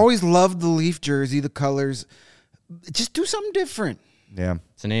 I've Yeah. always loved the Leaf jersey, the colors. Just do something different. Yeah.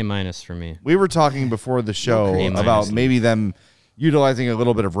 It's an A- for me. We were talking before the show A- about maybe them utilizing a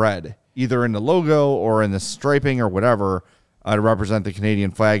little bit of red, either in the logo or in the striping or whatever, to represent the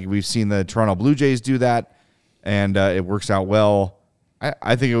Canadian flag. We've seen the Toronto Blue Jays do that, and it works out well.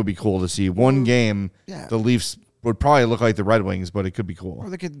 I think it would be cool to see one game. Yeah. The Leafs would probably look like the Red Wings, but it could be cool. Or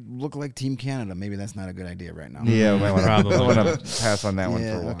they could look like Team Canada. Maybe that's not a good idea right now. Yeah, we might Probably. want to pass on that one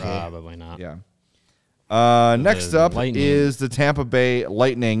Yeah, for a while. okay. Probably not. Yeah. Next the up Lightning. is the Tampa Bay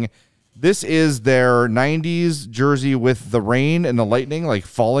Lightning. This is their 90s jersey with the rain and the lightning like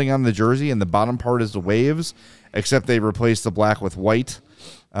falling on the jersey, and the bottom part is the waves, except they replaced the black with white.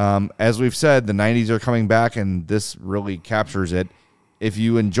 As we've said, the 90s are coming back, and this really captures it. If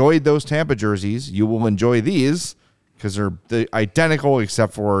you enjoyed those Tampa jerseys, you will enjoy these because they're identical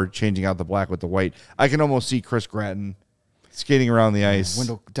except for changing out the black with the white. I can almost see Chris Gratton skating around the ice.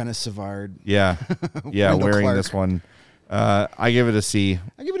 Dennis Savard. Yeah, yeah, Wendell wearing Clark. this one. I give it a C.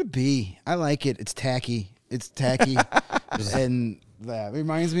 I give it a B. I like it. It's tacky. And that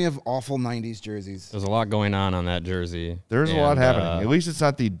reminds me of awful 90s jerseys. There's a lot going on that jersey. There's a lot And, happening. At least it's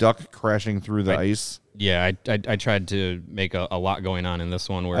not the duck crashing through the ice. Yeah, I tried to make a lot going on in this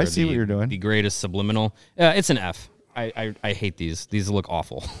one where I see what you're doing. The greatest subliminal. It's an F. I hate these. These look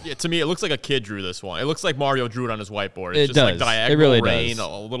awful. Yeah, to me, it looks like a kid drew this one. It looks like Mario drew it on his whiteboard. It It's just like does. It diagonal really rain, does. a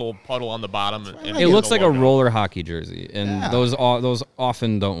little puddle on the bottom. And It looks the like a logo. roller hockey jersey, and those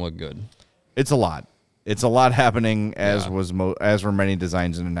often don't look good. It's a lot. It's a lot happening, as Yeah. as were many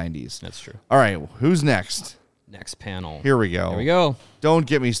designs in the 90s. That's true. All right, who's next? Next panel. Here we go. Here we go. Don't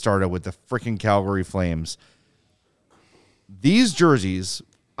get me started with the freaking Calgary Flames. These jerseys,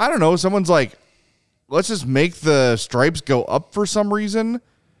 I don't know, someone's like, let's just make the stripes go up for some reason.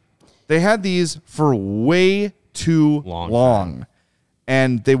 They had these for way too long.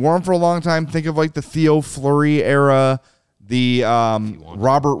 And they wore them for a long time. Think of like the Theo Fleury era, the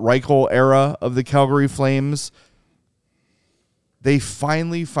Robert Reichel era of the Calgary Flames. They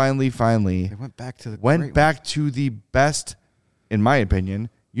finally They went back to the back to the best, in my opinion,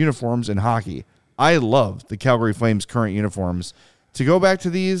 uniforms in hockey. I love the Calgary Flames' current uniforms. To go back to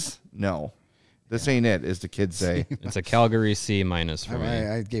these, no. This ain't it, as the kids say. It's a Calgary C- for me.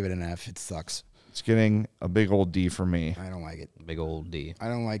 I gave it an F. It sucks. It's getting a big old D for me. I don't like it. Big old D. I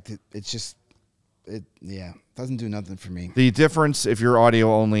don't like it. It's just, doesn't do nothing for me. The difference, if you're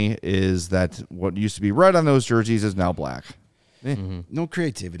audio only, is that what used to be red on those jerseys is now black. No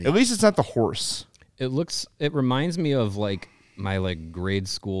creativity. At least it's not the horse. It reminds me of like my like grade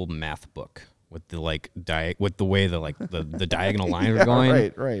school math book with the like with the way the diagonal lines are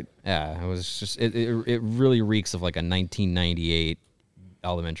going. Right. Yeah, it was just it really reeks of like a 1998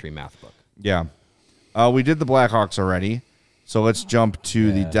 elementary math book. Yeah. We did the Blackhawks already, so let's jump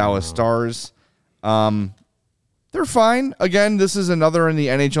to the Dallas Stars. They're fine. Again, this is another in the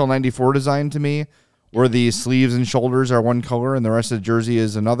NHL 94 design to me, where the sleeves and shoulders are one color and the rest of the jersey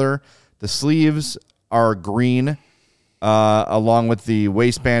is another. The sleeves are green, along with the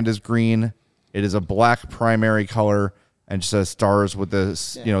waistband is green. It is a black primary color and just says stars with the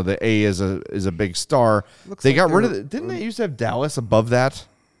the A is a big star. Looks They like got rid of they're- it. Didn't they used to have Dallas above that?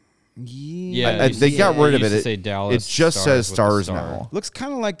 Yeah, They got rid of used it. to say Dallas It just Stars says with the stars star. now. Looks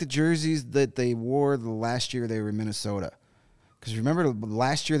kind of like the jerseys that they wore the last year they were in Minnesota. Because remember,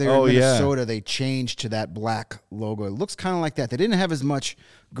 last year they were in yeah. Minnesota, they changed to that black logo. It looks kind of like that. They didn't have as much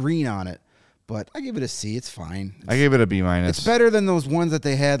green on it, but I give it a C. It's fine. I gave it a B minus. It's better than those ones that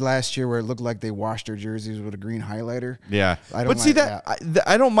they had last year where it looked like they washed their jerseys with a green highlighter. Yeah, I don't but see like that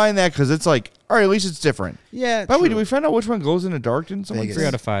I don't mind that because it's like, all right, at least it's different. Yeah, By the way, true. did we find out which one glows in the dark? Didn't someone Vegas. say? 3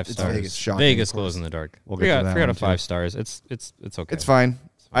 out of 5 It's stars. Vegas. Shocking, Vegas of course. glows in the dark. We'll three get to out, that 3 out one, of too. 5 stars. It's okay. It's fine.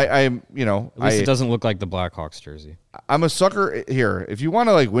 I'm At least it doesn't look like the Blackhawks jersey. I'm a sucker here. If you want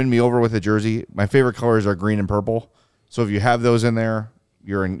to like win me over with a jersey, my favorite colors are green and purple. So if you have those in there,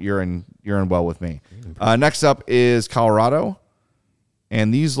 you're in well with me. Next up is Colorado,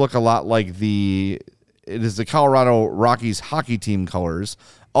 and these look a lot like it is the Colorado Rockies hockey team colors,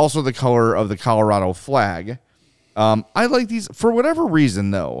 also the color of the Colorado flag. I like these for whatever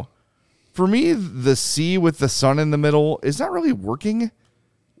reason though. For me, the C with the sun in the middle is not really working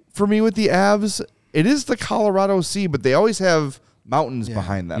for me with the Avs. It is the Colorado Sea, but they always have mountains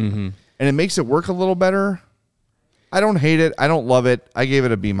behind them, and it makes it work a little better. I don't hate it. I don't love it. I gave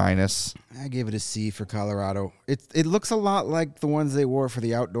it a B minus. I gave it a C for Colorado. It looks a lot like the ones they wore for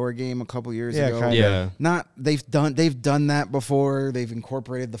the outdoor game a couple years Yeah, ago. kinda. Yeah. Not they've done that before. They've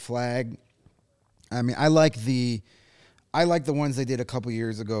incorporated the flag. I mean, I like the ones they did a couple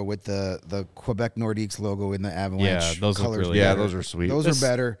years ago with the Quebec Nordiques logo in the Avalanche. Yeah, those look colors. really Yeah, good. those are sweet. Those are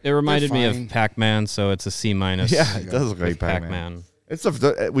better. It reminded They're me fine. of Pac-Man, so it's a C minus. Yeah, it does look like with Pac-Man. It's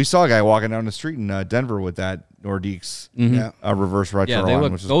we saw a guy walking down the street in Denver with that Nordiques Yeah, reverse retro Yeah, they on,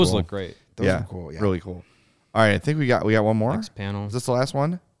 look. which is Those cool. look great. those yeah, are cool. Yeah, really cool. All right, I think we got one more. Next panel. Is this the last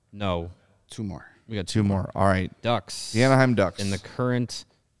one? No, two more. we got Two more. All right, Ducks. the Anaheim Ducks. In the current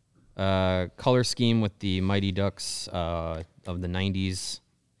color scheme with the Mighty Ducks of the '90s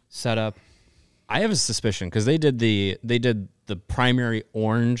setup, I have a suspicion because they did the primary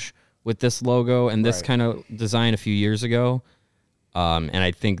orange with this logo and this kind of design a few years ago, and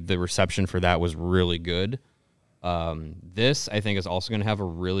I think the reception for that was really good. This I think is also going to have a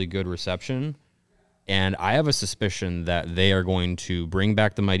really good reception. And I have a suspicion that they are going to bring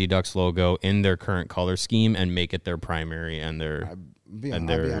back the Mighty Ducks logo in their current color scheme and make it their primary and their I'll be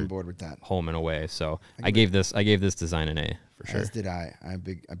their on board with that. home and away. So I gave this design an A for sure. As did I. I'm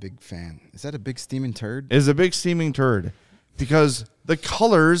a big fan. Is that a big steaming turd? is a big steaming turd. because the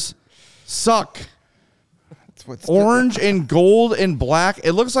colors suck. That's what's Orange and gold and black.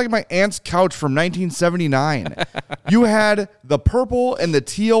 It looks like my aunt's couch from 1979. You had the purple and the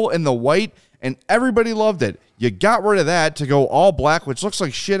teal and the white, and everybody loved it. You got rid of that to go all black, which looks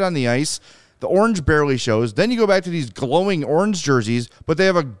like shit on the ice. The orange barely shows. Then you go back to these glowing orange jerseys, but they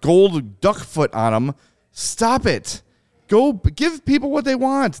have a gold duck foot on them. Stop it. Go give people what they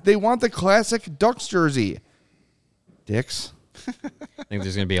want. They want the classic Ducks jersey. Dicks. I think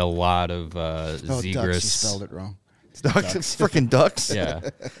there's going to be a lot of Ducks, you Zegras. spelled it wrong. Ducks. Freaking Ducks. Yeah.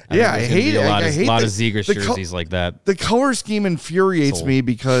 Yeah, I hate it. A I hate lot the- of Zegras the jerseys like that. The color scheme infuriates Sold. me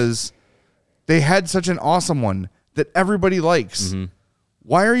because they had such an awesome one that everybody likes. Mm-hmm.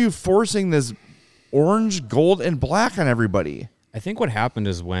 Why are you forcing this orange, gold, and black on everybody? I think what happened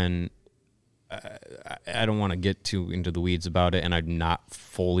is when I don't want to get too into the weeds about it, and I'm not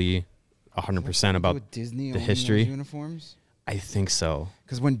fully 100% about With Disney the owning history. those uniforms. I think so.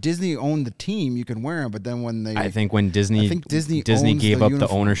 Because when Disney owned the team, you can wear them, but then when they, I think when Disney Disney owns gave the up the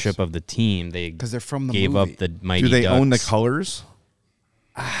uniforms. ownership of the team, they 'Cause they're from the gave movie. up the Mighty Do they Ducks. own the colors?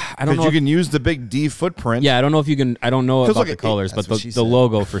 I don't Because know. you If, can use the big D footprint. yeah, I don't know if you can. I don't know 'Cause about look, the it- colors, that's but what she the said.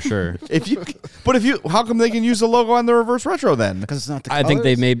 logo for sure. How come they can use the logo on the reverse retro then? because it's not the I think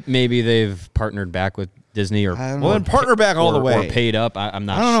they colors. maybe they've partnered back with Disney or I don't Well, know. then partner back all the or way. paid up. I'm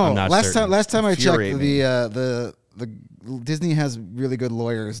not. I don't know. I'm not last certain. time I checked, Infuriate me. the Disney has really good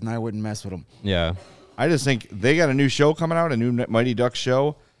lawyers, and I wouldn't mess with them. Yeah. I just think they got a new show coming out, a new Mighty Ducks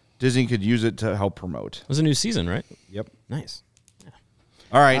show. Disney could use it to help promote. It was a new season, right? Yep. Nice.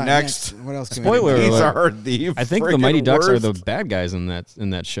 All right, next. What else? Can Spoiler we do? These alert. are the I think the freaking Mighty Ducks are the worst. bad guys in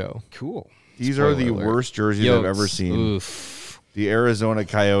that show. Cool. These are the Spoiler alert. worst jerseys I've ever seen. Oof. The Arizona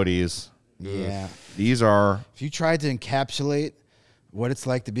Coyotes. Yeah. These are If you tried to encapsulate what it's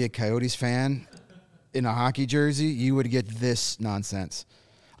like to be a Coyotes fan in a hockey jersey, you would get this nonsense.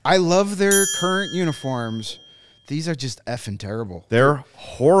 I love their current uniforms. These are just effing terrible. they're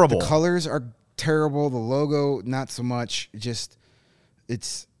horrible. The colors are terrible. The logo, not so much.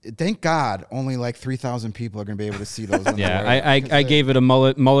 Thank God only like 3,000 people are going to be able to see those. Yeah, I gave it a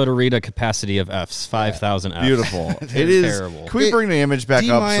mullet-a-rita capacity of Fs, 5,000 Fs. Beautiful. It is terrible. Can we bring the image back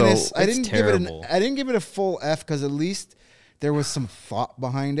up? So I didn't terrible. give it a full F because at least there was some thought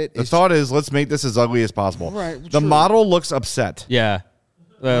behind it. the thought is, let's make this as ugly as possible. Right, The true. model looks upset. Yeah.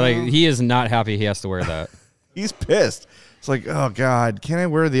 Like he is not happy he has to wear that. He's pissed. It's like, oh God, can I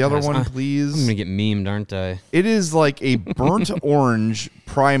wear the other Gosh, one, I'm please? gonna get memed, aren't I? It is like a burnt orange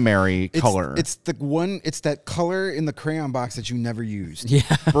primary color. It's that color in the crayon box that you never used. Yeah.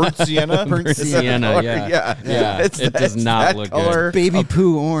 burnt sienna. Burnt Is that the sienna, color? yeah. Yeah, it does it's not that look good. color. Baby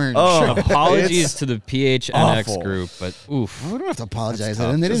poo orange. Oh, Apologies it's to the PHNX awful. group, but oof. We don't have to apologize to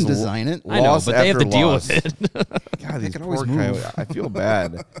tough. them. They Just didn't design it. I know, loss but they have to after deal loss. with it. God, these can poor always move. coyotes. I feel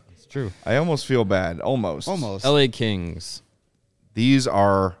bad. It's true. I almost feel bad. Almost. LA Kings, These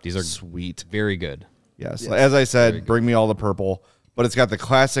are These are sweet. very good. Yes. As I said, bring me all the purple. But it's got the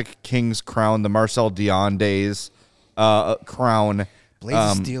classic King's crown, the Marcel Dion days crown.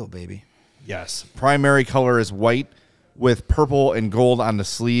 Blades of steel, baby. Yes. Primary color is white with purple and gold on the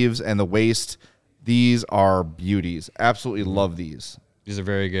sleeves and the waist. These are beauties. Absolutely love these. These are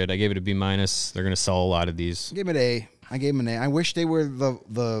very good. I gave it a B-. They're gonna sell a lot of these. Give it A. I gave them an A. I wish they were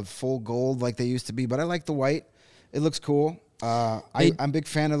the full gold like they used to be, but I like the white. It looks cool. I'm a big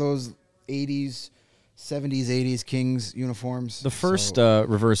fan of those 80s, 70s, 80s Kings uniforms. The first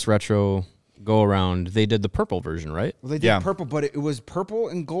reverse retro go around, they did the purple version, right? Well, they did Yeah. purple, but it was purple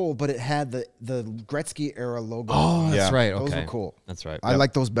and gold, but it had the Gretzky era logo. Oh, that's Yeah. right. Those Okay, were cool. That's right. I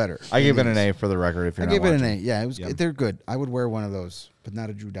like those better. I gave it an A for the record if I you're gave not it an A. watching. Yeah, it was. They're good. I would wear one of those, but not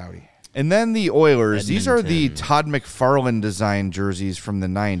a Drew Doughty. And then the Oilers. These are the Edmonton. Todd McFarlane design jerseys from the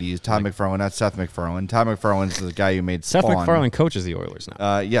 90s. Todd McFarlane, not Seth McFarlane. Todd McFarlane's the guy who made Seth Spawn. MacFarlane coaches the Oilers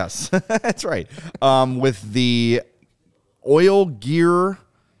now. Yes, that's right. With the oil gear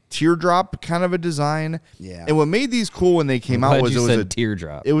teardrop kind of a design. Yeah. And what made these cool when they came I'm out glad was you it was said a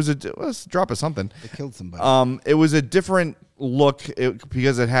teardrop. It was a drop of something. They killed somebody. It was a different look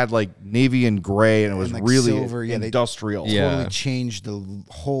because it had like navy and gray and it was And, like, really silver. Yeah, they- industrial. Yeah. Totally changed the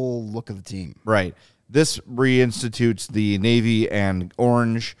whole look of the team. Right. This reinstitutes the navy and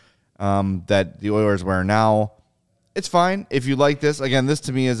orange that the Oilers wear now. It's fine if you like this. Again, this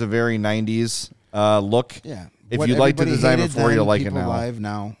to me is a very 90s look. Yeah. If What you liked the everybody design hated before, then, you'll like it people now. Live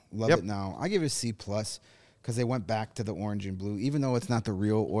now, love Yep. it now. I give it a C plus because they went back to the orange and blue, even though it's not the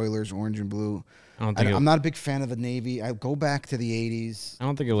real Oilers orange and blue. I don't think I'm not a big fan of the navy. I go back to the 80s. I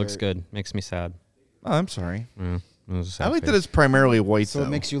don't think it looks good. Makes me sad. Oh, I'm sorry. It was a sad I like that face. it's primarily white, So though. it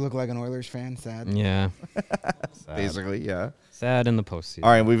makes you look like an Oilers fan. Sad. Yeah. Sad. basically, yeah. Sad in the postseason. All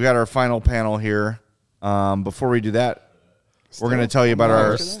right, we've got our final panel here. Before we do that, we're going to tell you about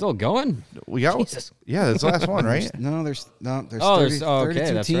We're our. still going? We got, Jesus. yeah, that's the last one, right? There's Oh, 30, there's- okay,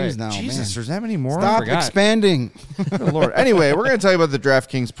 32 that's teams right. now. Jesus, man. there's that many more? Stop forgot. expanding. Good Lord. Anyway, we're going to tell you about the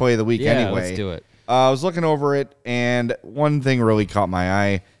DraftKings Play of the Week Yeah, anyway. let's do it. I was looking over it, and one thing really caught my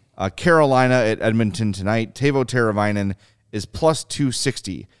eye. Carolina at Edmonton tonight. Teuvo Teravainen is plus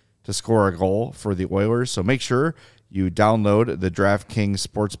 260 to score a goal for the Oilers. So make sure you download the DraftKings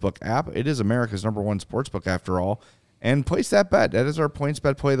Sportsbook app. It is America's #1 sportsbook after all. And place that bet. That is our points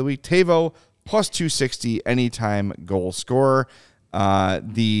bet play of the week. Teuvo plus 260 anytime goal scorer.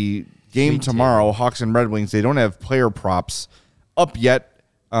 The game tomorrow, Hawks and Red Wings, they don't have player props up yet.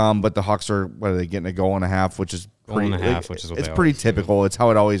 But the Hawks are, what are they getting, a goal and a half, which is Goal and a half, which is what it's they pretty always do. typical. It's how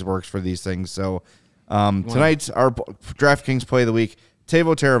it always works for these things. So tonight's our DraftKings Play of the Week,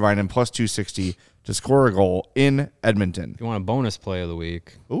 Teuvo Teravainen plus 260 to score a goal in Edmonton. If you want a bonus play of the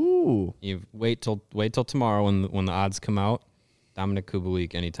week, Ooh. you wait till tomorrow when the odds come out. Dominic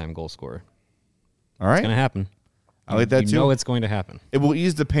Kubalik, anytime goal scorer. All right. It's going to happen. I like that you too. know it's going to happen. It will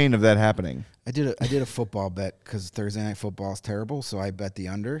ease the pain of that happening. I did a football bet because Thursday night football is terrible, so I bet the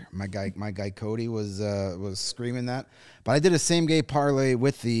under. My guy Cody was screaming that, but I did a same game parlay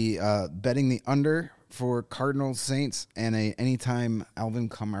with the betting the under for Cardinals Saints and a anytime Alvin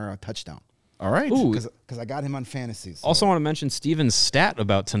Kamara touchdown All right. Ooh. because I got him on fantasy. So. Also want to mention Steven's stat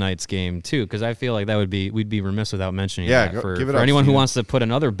about tonight's game too, because I feel like we'd be remiss without mentioning Yeah, that for give it for up, anyone who Steven. wants to put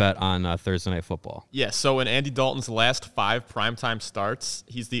another bet on Thursday Night Football. Yeah, so in Andy Dalton's last 5 primetime starts,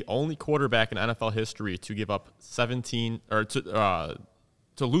 he's the only quarterback in NFL history to give up 17 or to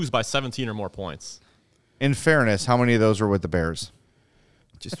lose by 17 or more points. In fairness, how many of those were with the Bears?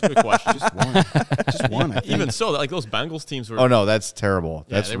 just Good question. just one. I think. Even so, like those Bengals teams were. Oh, no, that's terrible.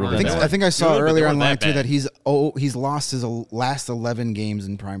 Yeah, That's they really weren't bad. bad. I think I saw Good, but they earlier weren't online that too bad. that he's lost his last 11 games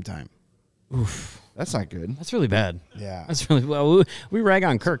in prime time. That's not good. That's really bad. Yeah. That's really well. We rag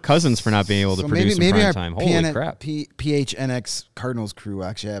on Kirk Cousins for not being able to So produce maybe in our prime time. Holy crap! PHNX Cardinals crew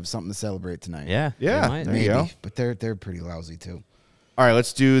actually have something to celebrate tonight. Yeah, Yeah, they might. there you maybe, go. but they're pretty lousy too. All right,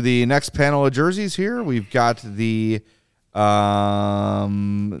 let's do the next panel of jerseys here. We've got the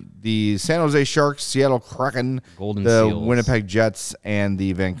San Jose Sharks, Seattle Kraken, Golden the Seals. Winnipeg Jets, and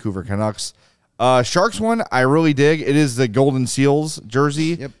the Vancouver Canucks. Sharks one, I really dig. It is the Golden Seals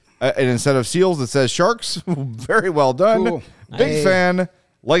jersey. Yep. And instead of seals, it says Sharks. Very well done. Cool. Big Hey. fan.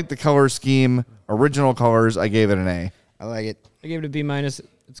 Like the color scheme. Original colors. I gave it an A. I like it. I gave it a B minus.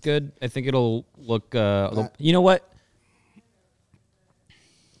 It's good. I think it'll look. You know what?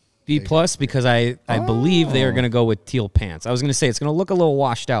 B plus because I believe they are going to go with teal pants. I was going to say it's going to look a little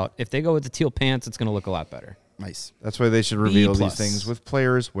washed out. If they go with the teal pants, it's going to look a lot better. Nice. That's why they should reveal plus. these things with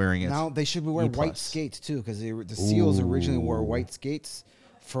players wearing it. Now they should wear B+. white skates too, because the Seals originally wore white skates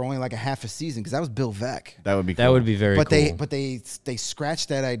for only like a half a season, because that was Bill Veeck. That would be cool. That would be very But cool. they scratched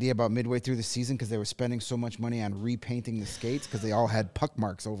that idea about midway through the season because they were spending so much money on repainting the skates because they all had puck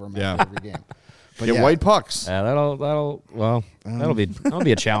marks over them Yeah. after every game. But Get yeah, white pucks. That'll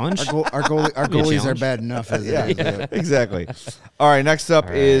be a challenge. our Be a goalies are challenge. bad enough as it is. Exactly. All right, next up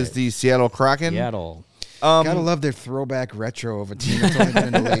is the Seattle Kraken. Seattle. Gotta love their throwback retro of a team that's only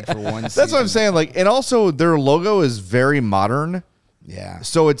been in the league for one season. That's what I'm saying. Like, and also their logo is very modern, Yeah,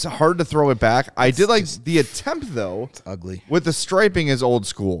 so it's hard to throw it back. I did like the attempt though. it's ugly. With the striping is old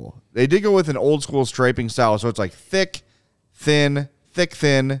school. They did go with an old school striping style, so it's like thick, thin, thick,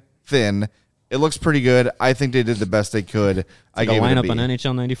 thin, thin. It looks pretty good. I think they did the best they could. I The gave it a lineup B. on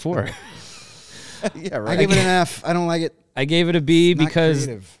NHL 94. Yeah, I right. give it an F. I don't like it. I gave it a B It's not because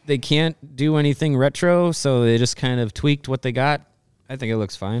creative. they can't do anything retro, so they just kind of tweaked what they got. I think it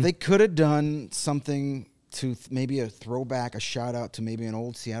looks fine. They could have done something to maybe a throwback, a shout out to maybe an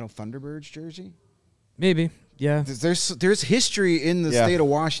old Seattle Thunderbirds jersey. Maybe, yeah. There's history in the Yeah. state of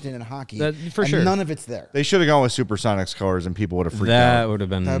Washington in hockey. That- for and sure. None of it's there. They should have gone with Supersonics colors, and people would have freaked That out. would have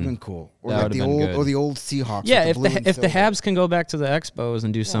been. That would have been cool. Or that like would've the been old good. or the old Seahawks. Yeah, with if blue the and if the silver. Habs can go back to the Expos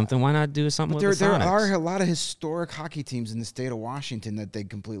and do something, why not do something But with there the Sonics? are a lot of historic hockey teams in the state of Washington that they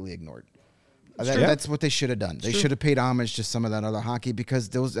completely ignored. true. That's what they should have done. They should have paid homage to some of that other hockey because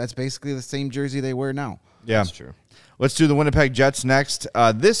that's basically the same jersey they wear now. Yeah, That's true. Let's do the Winnipeg Jets next.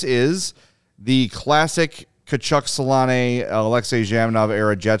 This is the classic Kachuk Solane, Alexei Zhamnov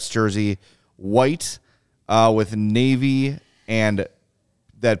era Jets jersey, white with navy and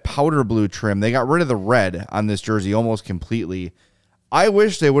that powder blue trim. They got rid of the red on this jersey almost completely. I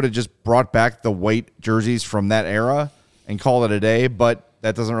wish they would have just brought back the white jerseys from that era and called it a day, but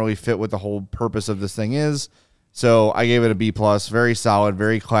that doesn't really fit what the whole purpose of this thing is. So I gave it a B+. Very solid,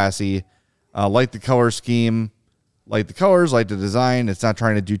 very classy. Like the color scheme, like the colors, like the design. It's not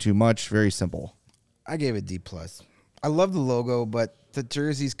trying to do too much. Very simple. I gave it D+. I love the logo, but the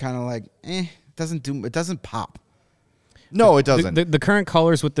jersey's kind of like, it doesn't pop. No, it doesn't. The current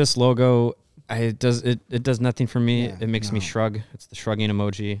colors with this logo, it does nothing for me. Yeah, it makes me shrug. It's the shrugging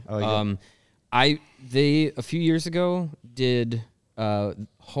emoji. like They a few years ago did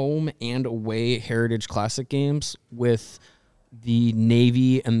home and away Heritage Classic games with the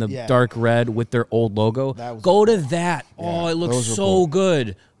navy and the dark red with their old logo. Go to that. Oh, it looks so cool.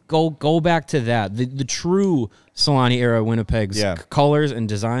 good. Go back to that. The true Solani era Winnipeg's colors and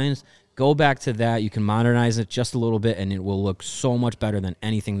designs. Go back to that. You can modernize it just a little bit, and it will look so much better than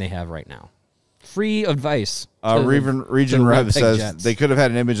anything they have right now. Free advice. Region Rev Winnipeg says Jets. they could have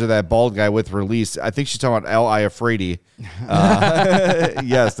had an image of that bald guy with release. I think she's talking about Al Iafredi.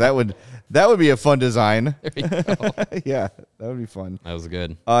 Yes, that would be a fun design. Yeah, that would be fun. That was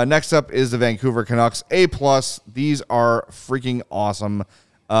good. Next up is the Vancouver Canucks A+. These are freaking awesome.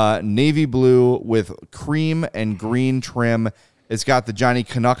 Navy blue with cream and green trim. It's got the Johnny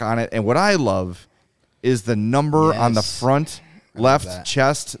Canuck on it, and what I love is the number on the front left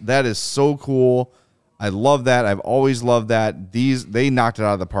chest. That is so cool. I love that. I've always loved that. They knocked it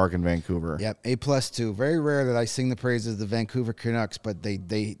out of the park in Vancouver. Yep, A+ too. Very rare that I sing the praises of the Vancouver Canucks, but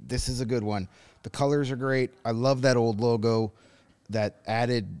this is a good one. The colors are great. I love that old logo. That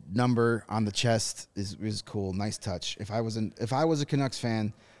added number on the chest is cool. Nice touch. If I was a Canucks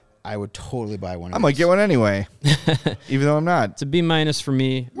fan, I would totally buy one. I might get one anyway, even though I'm not. It's a B- for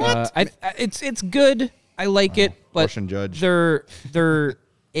me. It's good. I like it, but Russian judge. Their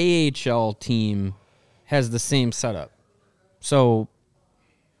AHL team has the same setup, so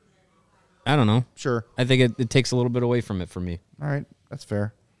I don't know. Sure. I think it takes a little bit away from it for me. All right, that's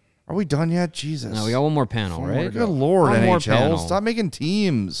fair. Are we done yet? Jesus. No, we got one more panel, right? Good Lord, One more NHL. panel. Stop making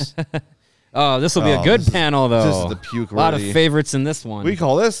teams. Oh, this will be a good panel, though. This is the puke A lot of worthy. favorites in this one. We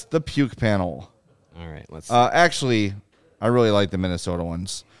call this the puke panel. All right, let's. Actually, I really like the Minnesota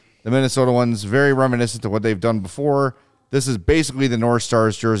ones. The Minnesota ones, very reminiscent to what they've done before. This is basically the North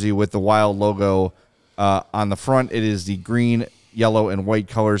Stars jersey with the Wild logo on the front. It is the green, yellow, and white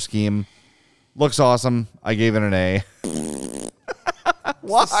color scheme. Looks awesome. I gave it an A.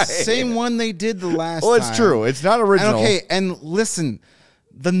 Why? Same one they did the last Well, it's time. true. It's not original. And okay, and listen,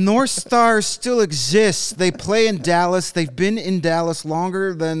 the North Stars still exist. They play in Dallas. They've been in Dallas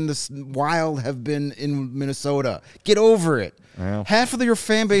longer than the Wild have been in Minnesota. Get over it. Well, half of your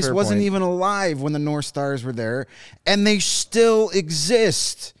fan base fair wasn't point. even alive when the North Stars were there, and they still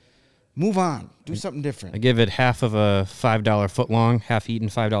exist. Move on. Do something different. I give it half of a $5 footlong, half-eaten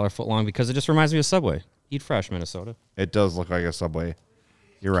 $5 footlong, because it just reminds me of Subway. Eat fresh, Minnesota. It does look like a Subway.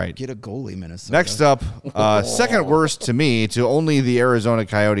 You're right. Get a goalie, Minnesota. Next up, second worst to me, to only the Arizona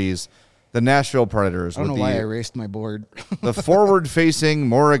Coyotes, the Nashville Predators. I don't know with why I the, erased my board. the forward-facing,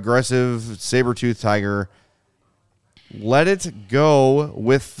 more aggressive saber-toothed tiger. Let it go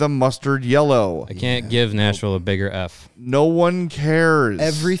with the mustard yellow. I can't give Nashville a bigger F. No one cares.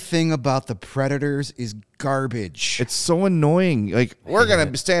 Everything about the Predators is garbage. It's so annoying. Like, we're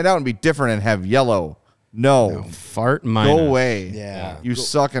going to stand out and be different and have yellow. No. Fart minus. Go away. Yeah. You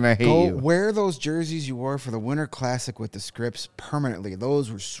suck and I hate Go you. wear those jerseys you wore for the Winter Classic with the scripts permanently.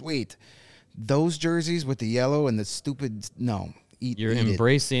 Those were sweet. Those jerseys with the yellow and the stupid You're eat it.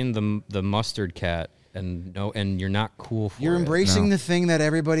 embracing the mustard cat, and you're not cool for You're it. embracing the thing that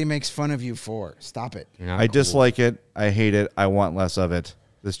everybody makes fun of you for. Stop it. You're not I cool. dislike it. I hate it. I want less of it.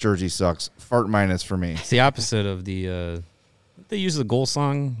 This jersey sucks. Fart minus for me. It's the opposite of the. They use the goal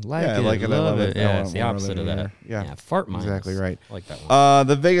song. Like Yeah, I it, like it, I love love it. I Yeah, want it's the more of opposite it, of that. yeah. Fart minus. Exactly right. I like that one.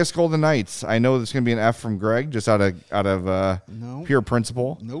 The Vegas Golden Knights. I know there's going to be an F from Greg, just out of No. pure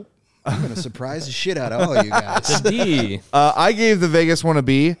principle. Nope. I'm going to surprise the shit out of all of you guys. It's a D. I gave the Vegas one a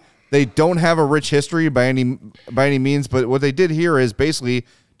B. They don't have a rich history by any means, but what they did here is basically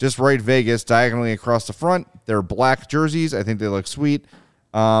just write Vegas diagonally across the front. They're black jerseys. I think they look sweet.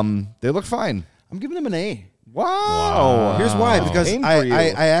 They look fine. I'm giving them an A. Wow. Here's why, because Aim for I you.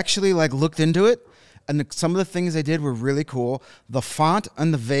 actually looked into it, and some of the things they did were really cool. The font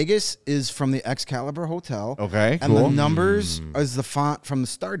on the Vegas is from the Excalibur Hotel. Okay, And the cool. numbers is the font from the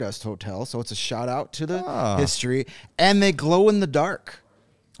Stardust Hotel, so it's a shout out to the history. And they glow in the dark.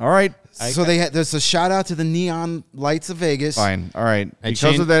 All right. So there's a shout out to the neon lights of Vegas. Fine. All right. I Because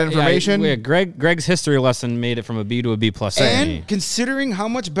changed- of that information, Greg's history lesson made it from a B to a B plus. And considering how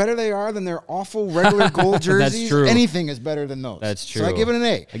much better they are than their awful regular gold jerseys, true. anything is better than those. That's So I true. give it an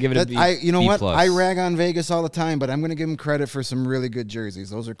A. I give it a B- You know B what? plus. I rag on Vegas all the time, but I'm going to give them credit for some really good jerseys.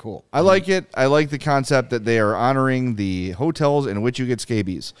 Those are cool. I like it. I like the concept that they are honoring the hotels in which you get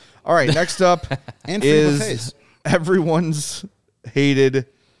scabies. All right, next up And free is buffets. everyone's hated,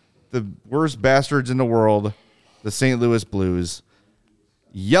 the worst bastards in the world, the St. Louis Blues.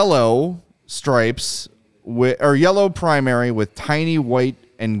 Yellow stripes, or yellow primary with tiny white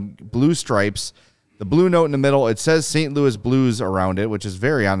and blue stripes. The blue note in the middle, it says St. Louis Blues around it, which is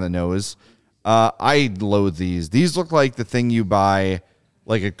very on the nose. I loathe these. These look like the thing you buy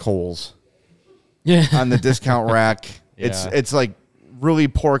like at Kohl's. Yeah. On the discount rack. Yeah. It's like really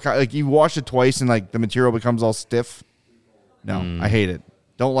poor. Like you wash it twice and like the material becomes all stiff. No, I hate it.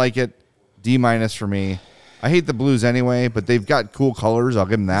 Don't like it. D- for me. I hate the Blues anyway, but they've got cool colors. I'll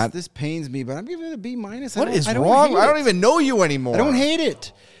give them that. This pains me, but I'm giving it a B-. What is wrong? I don't even know you anymore. I don't hate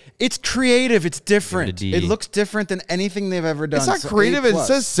it. It's creative. It's different. Give it a D. It looks different than anything they've ever done. It's not So creative. A+. It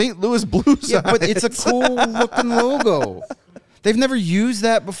says St. Louis Blues. Yeah, on but it. it's a cool looking logo. They've never used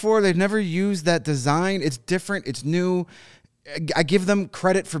that before. They've never used that design. It's different. It's new. I give them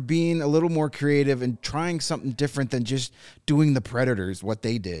credit for being a little more creative and trying something different than just doing the Predators, what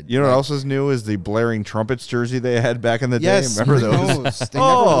they did. You know what else is new is the blaring trumpets jersey they had back in the Yes, day. Remember those? They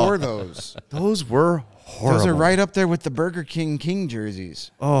Oh. never wore those. Those were horrible. Those are right up there with the Burger King jerseys.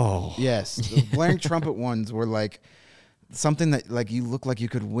 Oh, Yes, the blaring trumpet ones were like something that like you look like you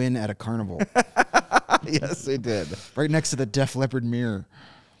could win at a carnival. yes, they did. Right next to the Def Leppard mirror.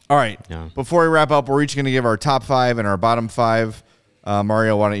 All right. Yeah. Before we wrap up, we're each going to give our top 5 and our bottom 5.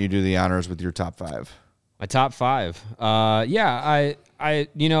 Mario, why don't you do the honors with your top 5? My top 5. I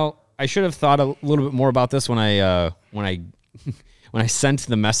should have thought a little bit more about this when I when I sent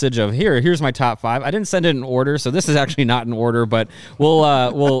the message of here's my top 5. I didn't send it in order, so this is actually not in order, but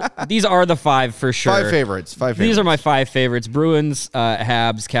we'll these are the 5 for sure. 5 favorites. These are my 5 favorites: Bruins,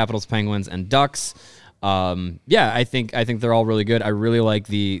 Habs, Capitals, Penguins, and Ducks. I think they're all really good. I really like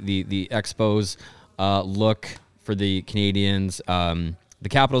the Expos look for the Canadians. The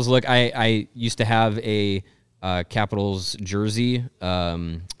Capitals look. I used to have a Capitals jersey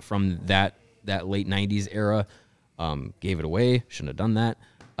from that late '90s era. Gave it away. Shouldn't have done that.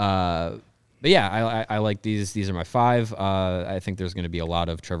 But yeah, I like these. These are my 5. I think there's going to be a lot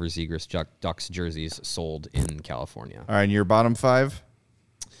of Trevor Zegras Ducks jerseys sold in California. All right, and your bottom 5?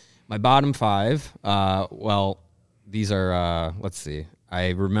 My bottom 5, these are, let's see. I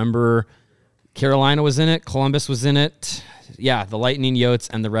remember Carolina was in it. Columbus was in it. Yeah, the Lightning, Yotes,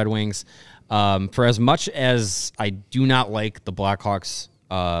 and the Red Wings. For as much as I do not like the Blackhawks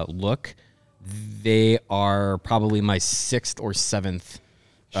look, they are probably my 6th or 7th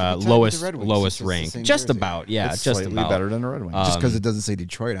lowest Red Wings. lowest It's just the ranked. same Just jersey. about, yeah, It's just slightly about. better than the Red Wings. Just because it doesn't say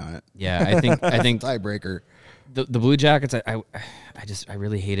Detroit on it. Yeah, I think Tiebreaker. the Blue Jackets, I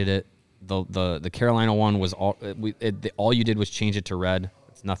really hated it. The Carolina one was all you did was change it to red.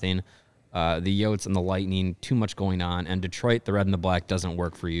 It's nothing. The Yotes and the Lightning, too much going on. And Detroit, the red and the black doesn't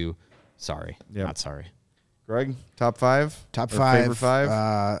work for you. Sorry, Yep. not sorry. Greg, top 5? Top Or 5. Favorite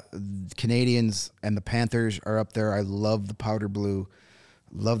 5? Canadians and the Panthers are up there. I love the powder blue.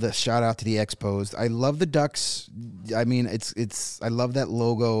 Love the shout out to the Expos. I love the Ducks. I mean, I love that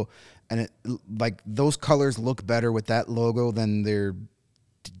logo, and it like those colors look better with that logo than their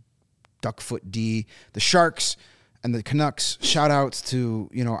Duckfoot D. The Sharks and the Canucks. Shout outs to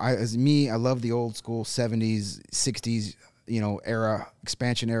I love the old school 70s, 60s era,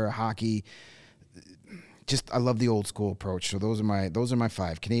 expansion era hockey. I love the old school approach. So those are my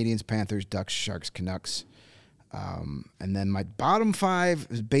 5: Canadians, Panthers, Ducks, Sharks, Canucks. And then my bottom 5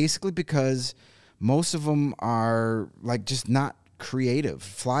 is basically because most of them are like just not creative.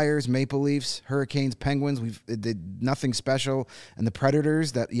 Flyers, Maple Leafs, Hurricanes, Penguins. It did nothing special. And the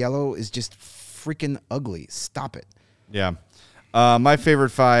Predators, that yellow is just freaking ugly. Stop it. Yeah. My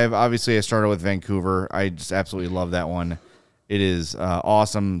favorite 5, obviously I started with Vancouver. I just absolutely love that one. It is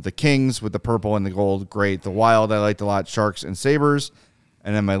awesome. The Kings with the purple and the gold, great. The Wild, I liked a lot. Sharks and Sabres.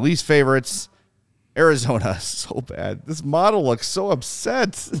 And then my least favorites, Arizona, so bad. This model looks so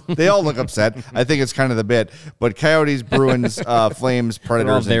upset. They all look upset. I think it's kind of the bit. But Coyotes, Bruins, Flames, They're all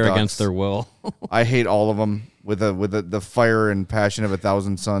Predators, there and Ducks. against their will. I hate all of them with the fire and passion of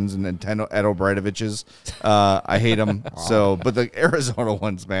 1,000 suns and 10 Edo Bradoviches. I hate them. So, but the Arizona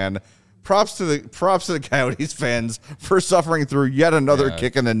ones, man, props to the Coyotes fans for suffering through yet another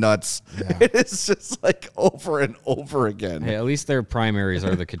kick in the nuts. It is just like over and over again. Hey, at least their primaries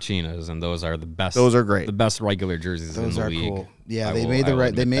are the Kachinas, and those are the best. Those are great. The best regular jerseys Those in the are league. cool. Yeah, I they will- made I the will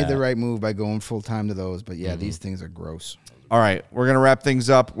right. They admit made the that. right move by going full time to those. But yeah, these things are gross. All right, we're gonna wrap things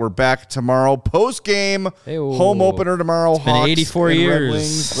up. We're back tomorrow. Post game, Hey-o. home opener tomorrow. It's been Hawks 84 and Red years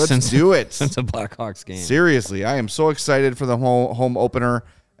Wings. Let's since- do it. since a Blackhawks game. Seriously, I am so excited for the home opener.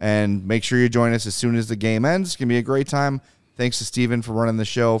 And make sure you join us as soon as the game ends. It's gonna be a great time. Thanks to Steven for running the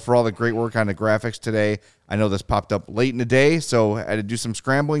show, for all the great work on the graphics today. I know this popped up late in the day, so I had to do some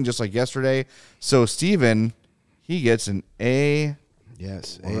scrambling just like yesterday. So Steven, he gets an A.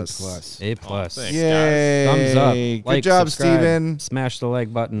 Yes, Plus. A+. A+. thanks. Yay. Thumbs up. Good Like, job, subscribe, Steven. Smash the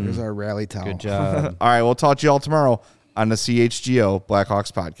like button. Here's our rally towel. Good job. All right, we'll talk to you all tomorrow on the CHGO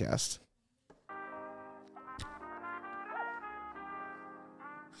Blackhawks podcast.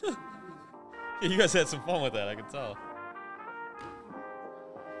 You guys had some fun with that, I can tell.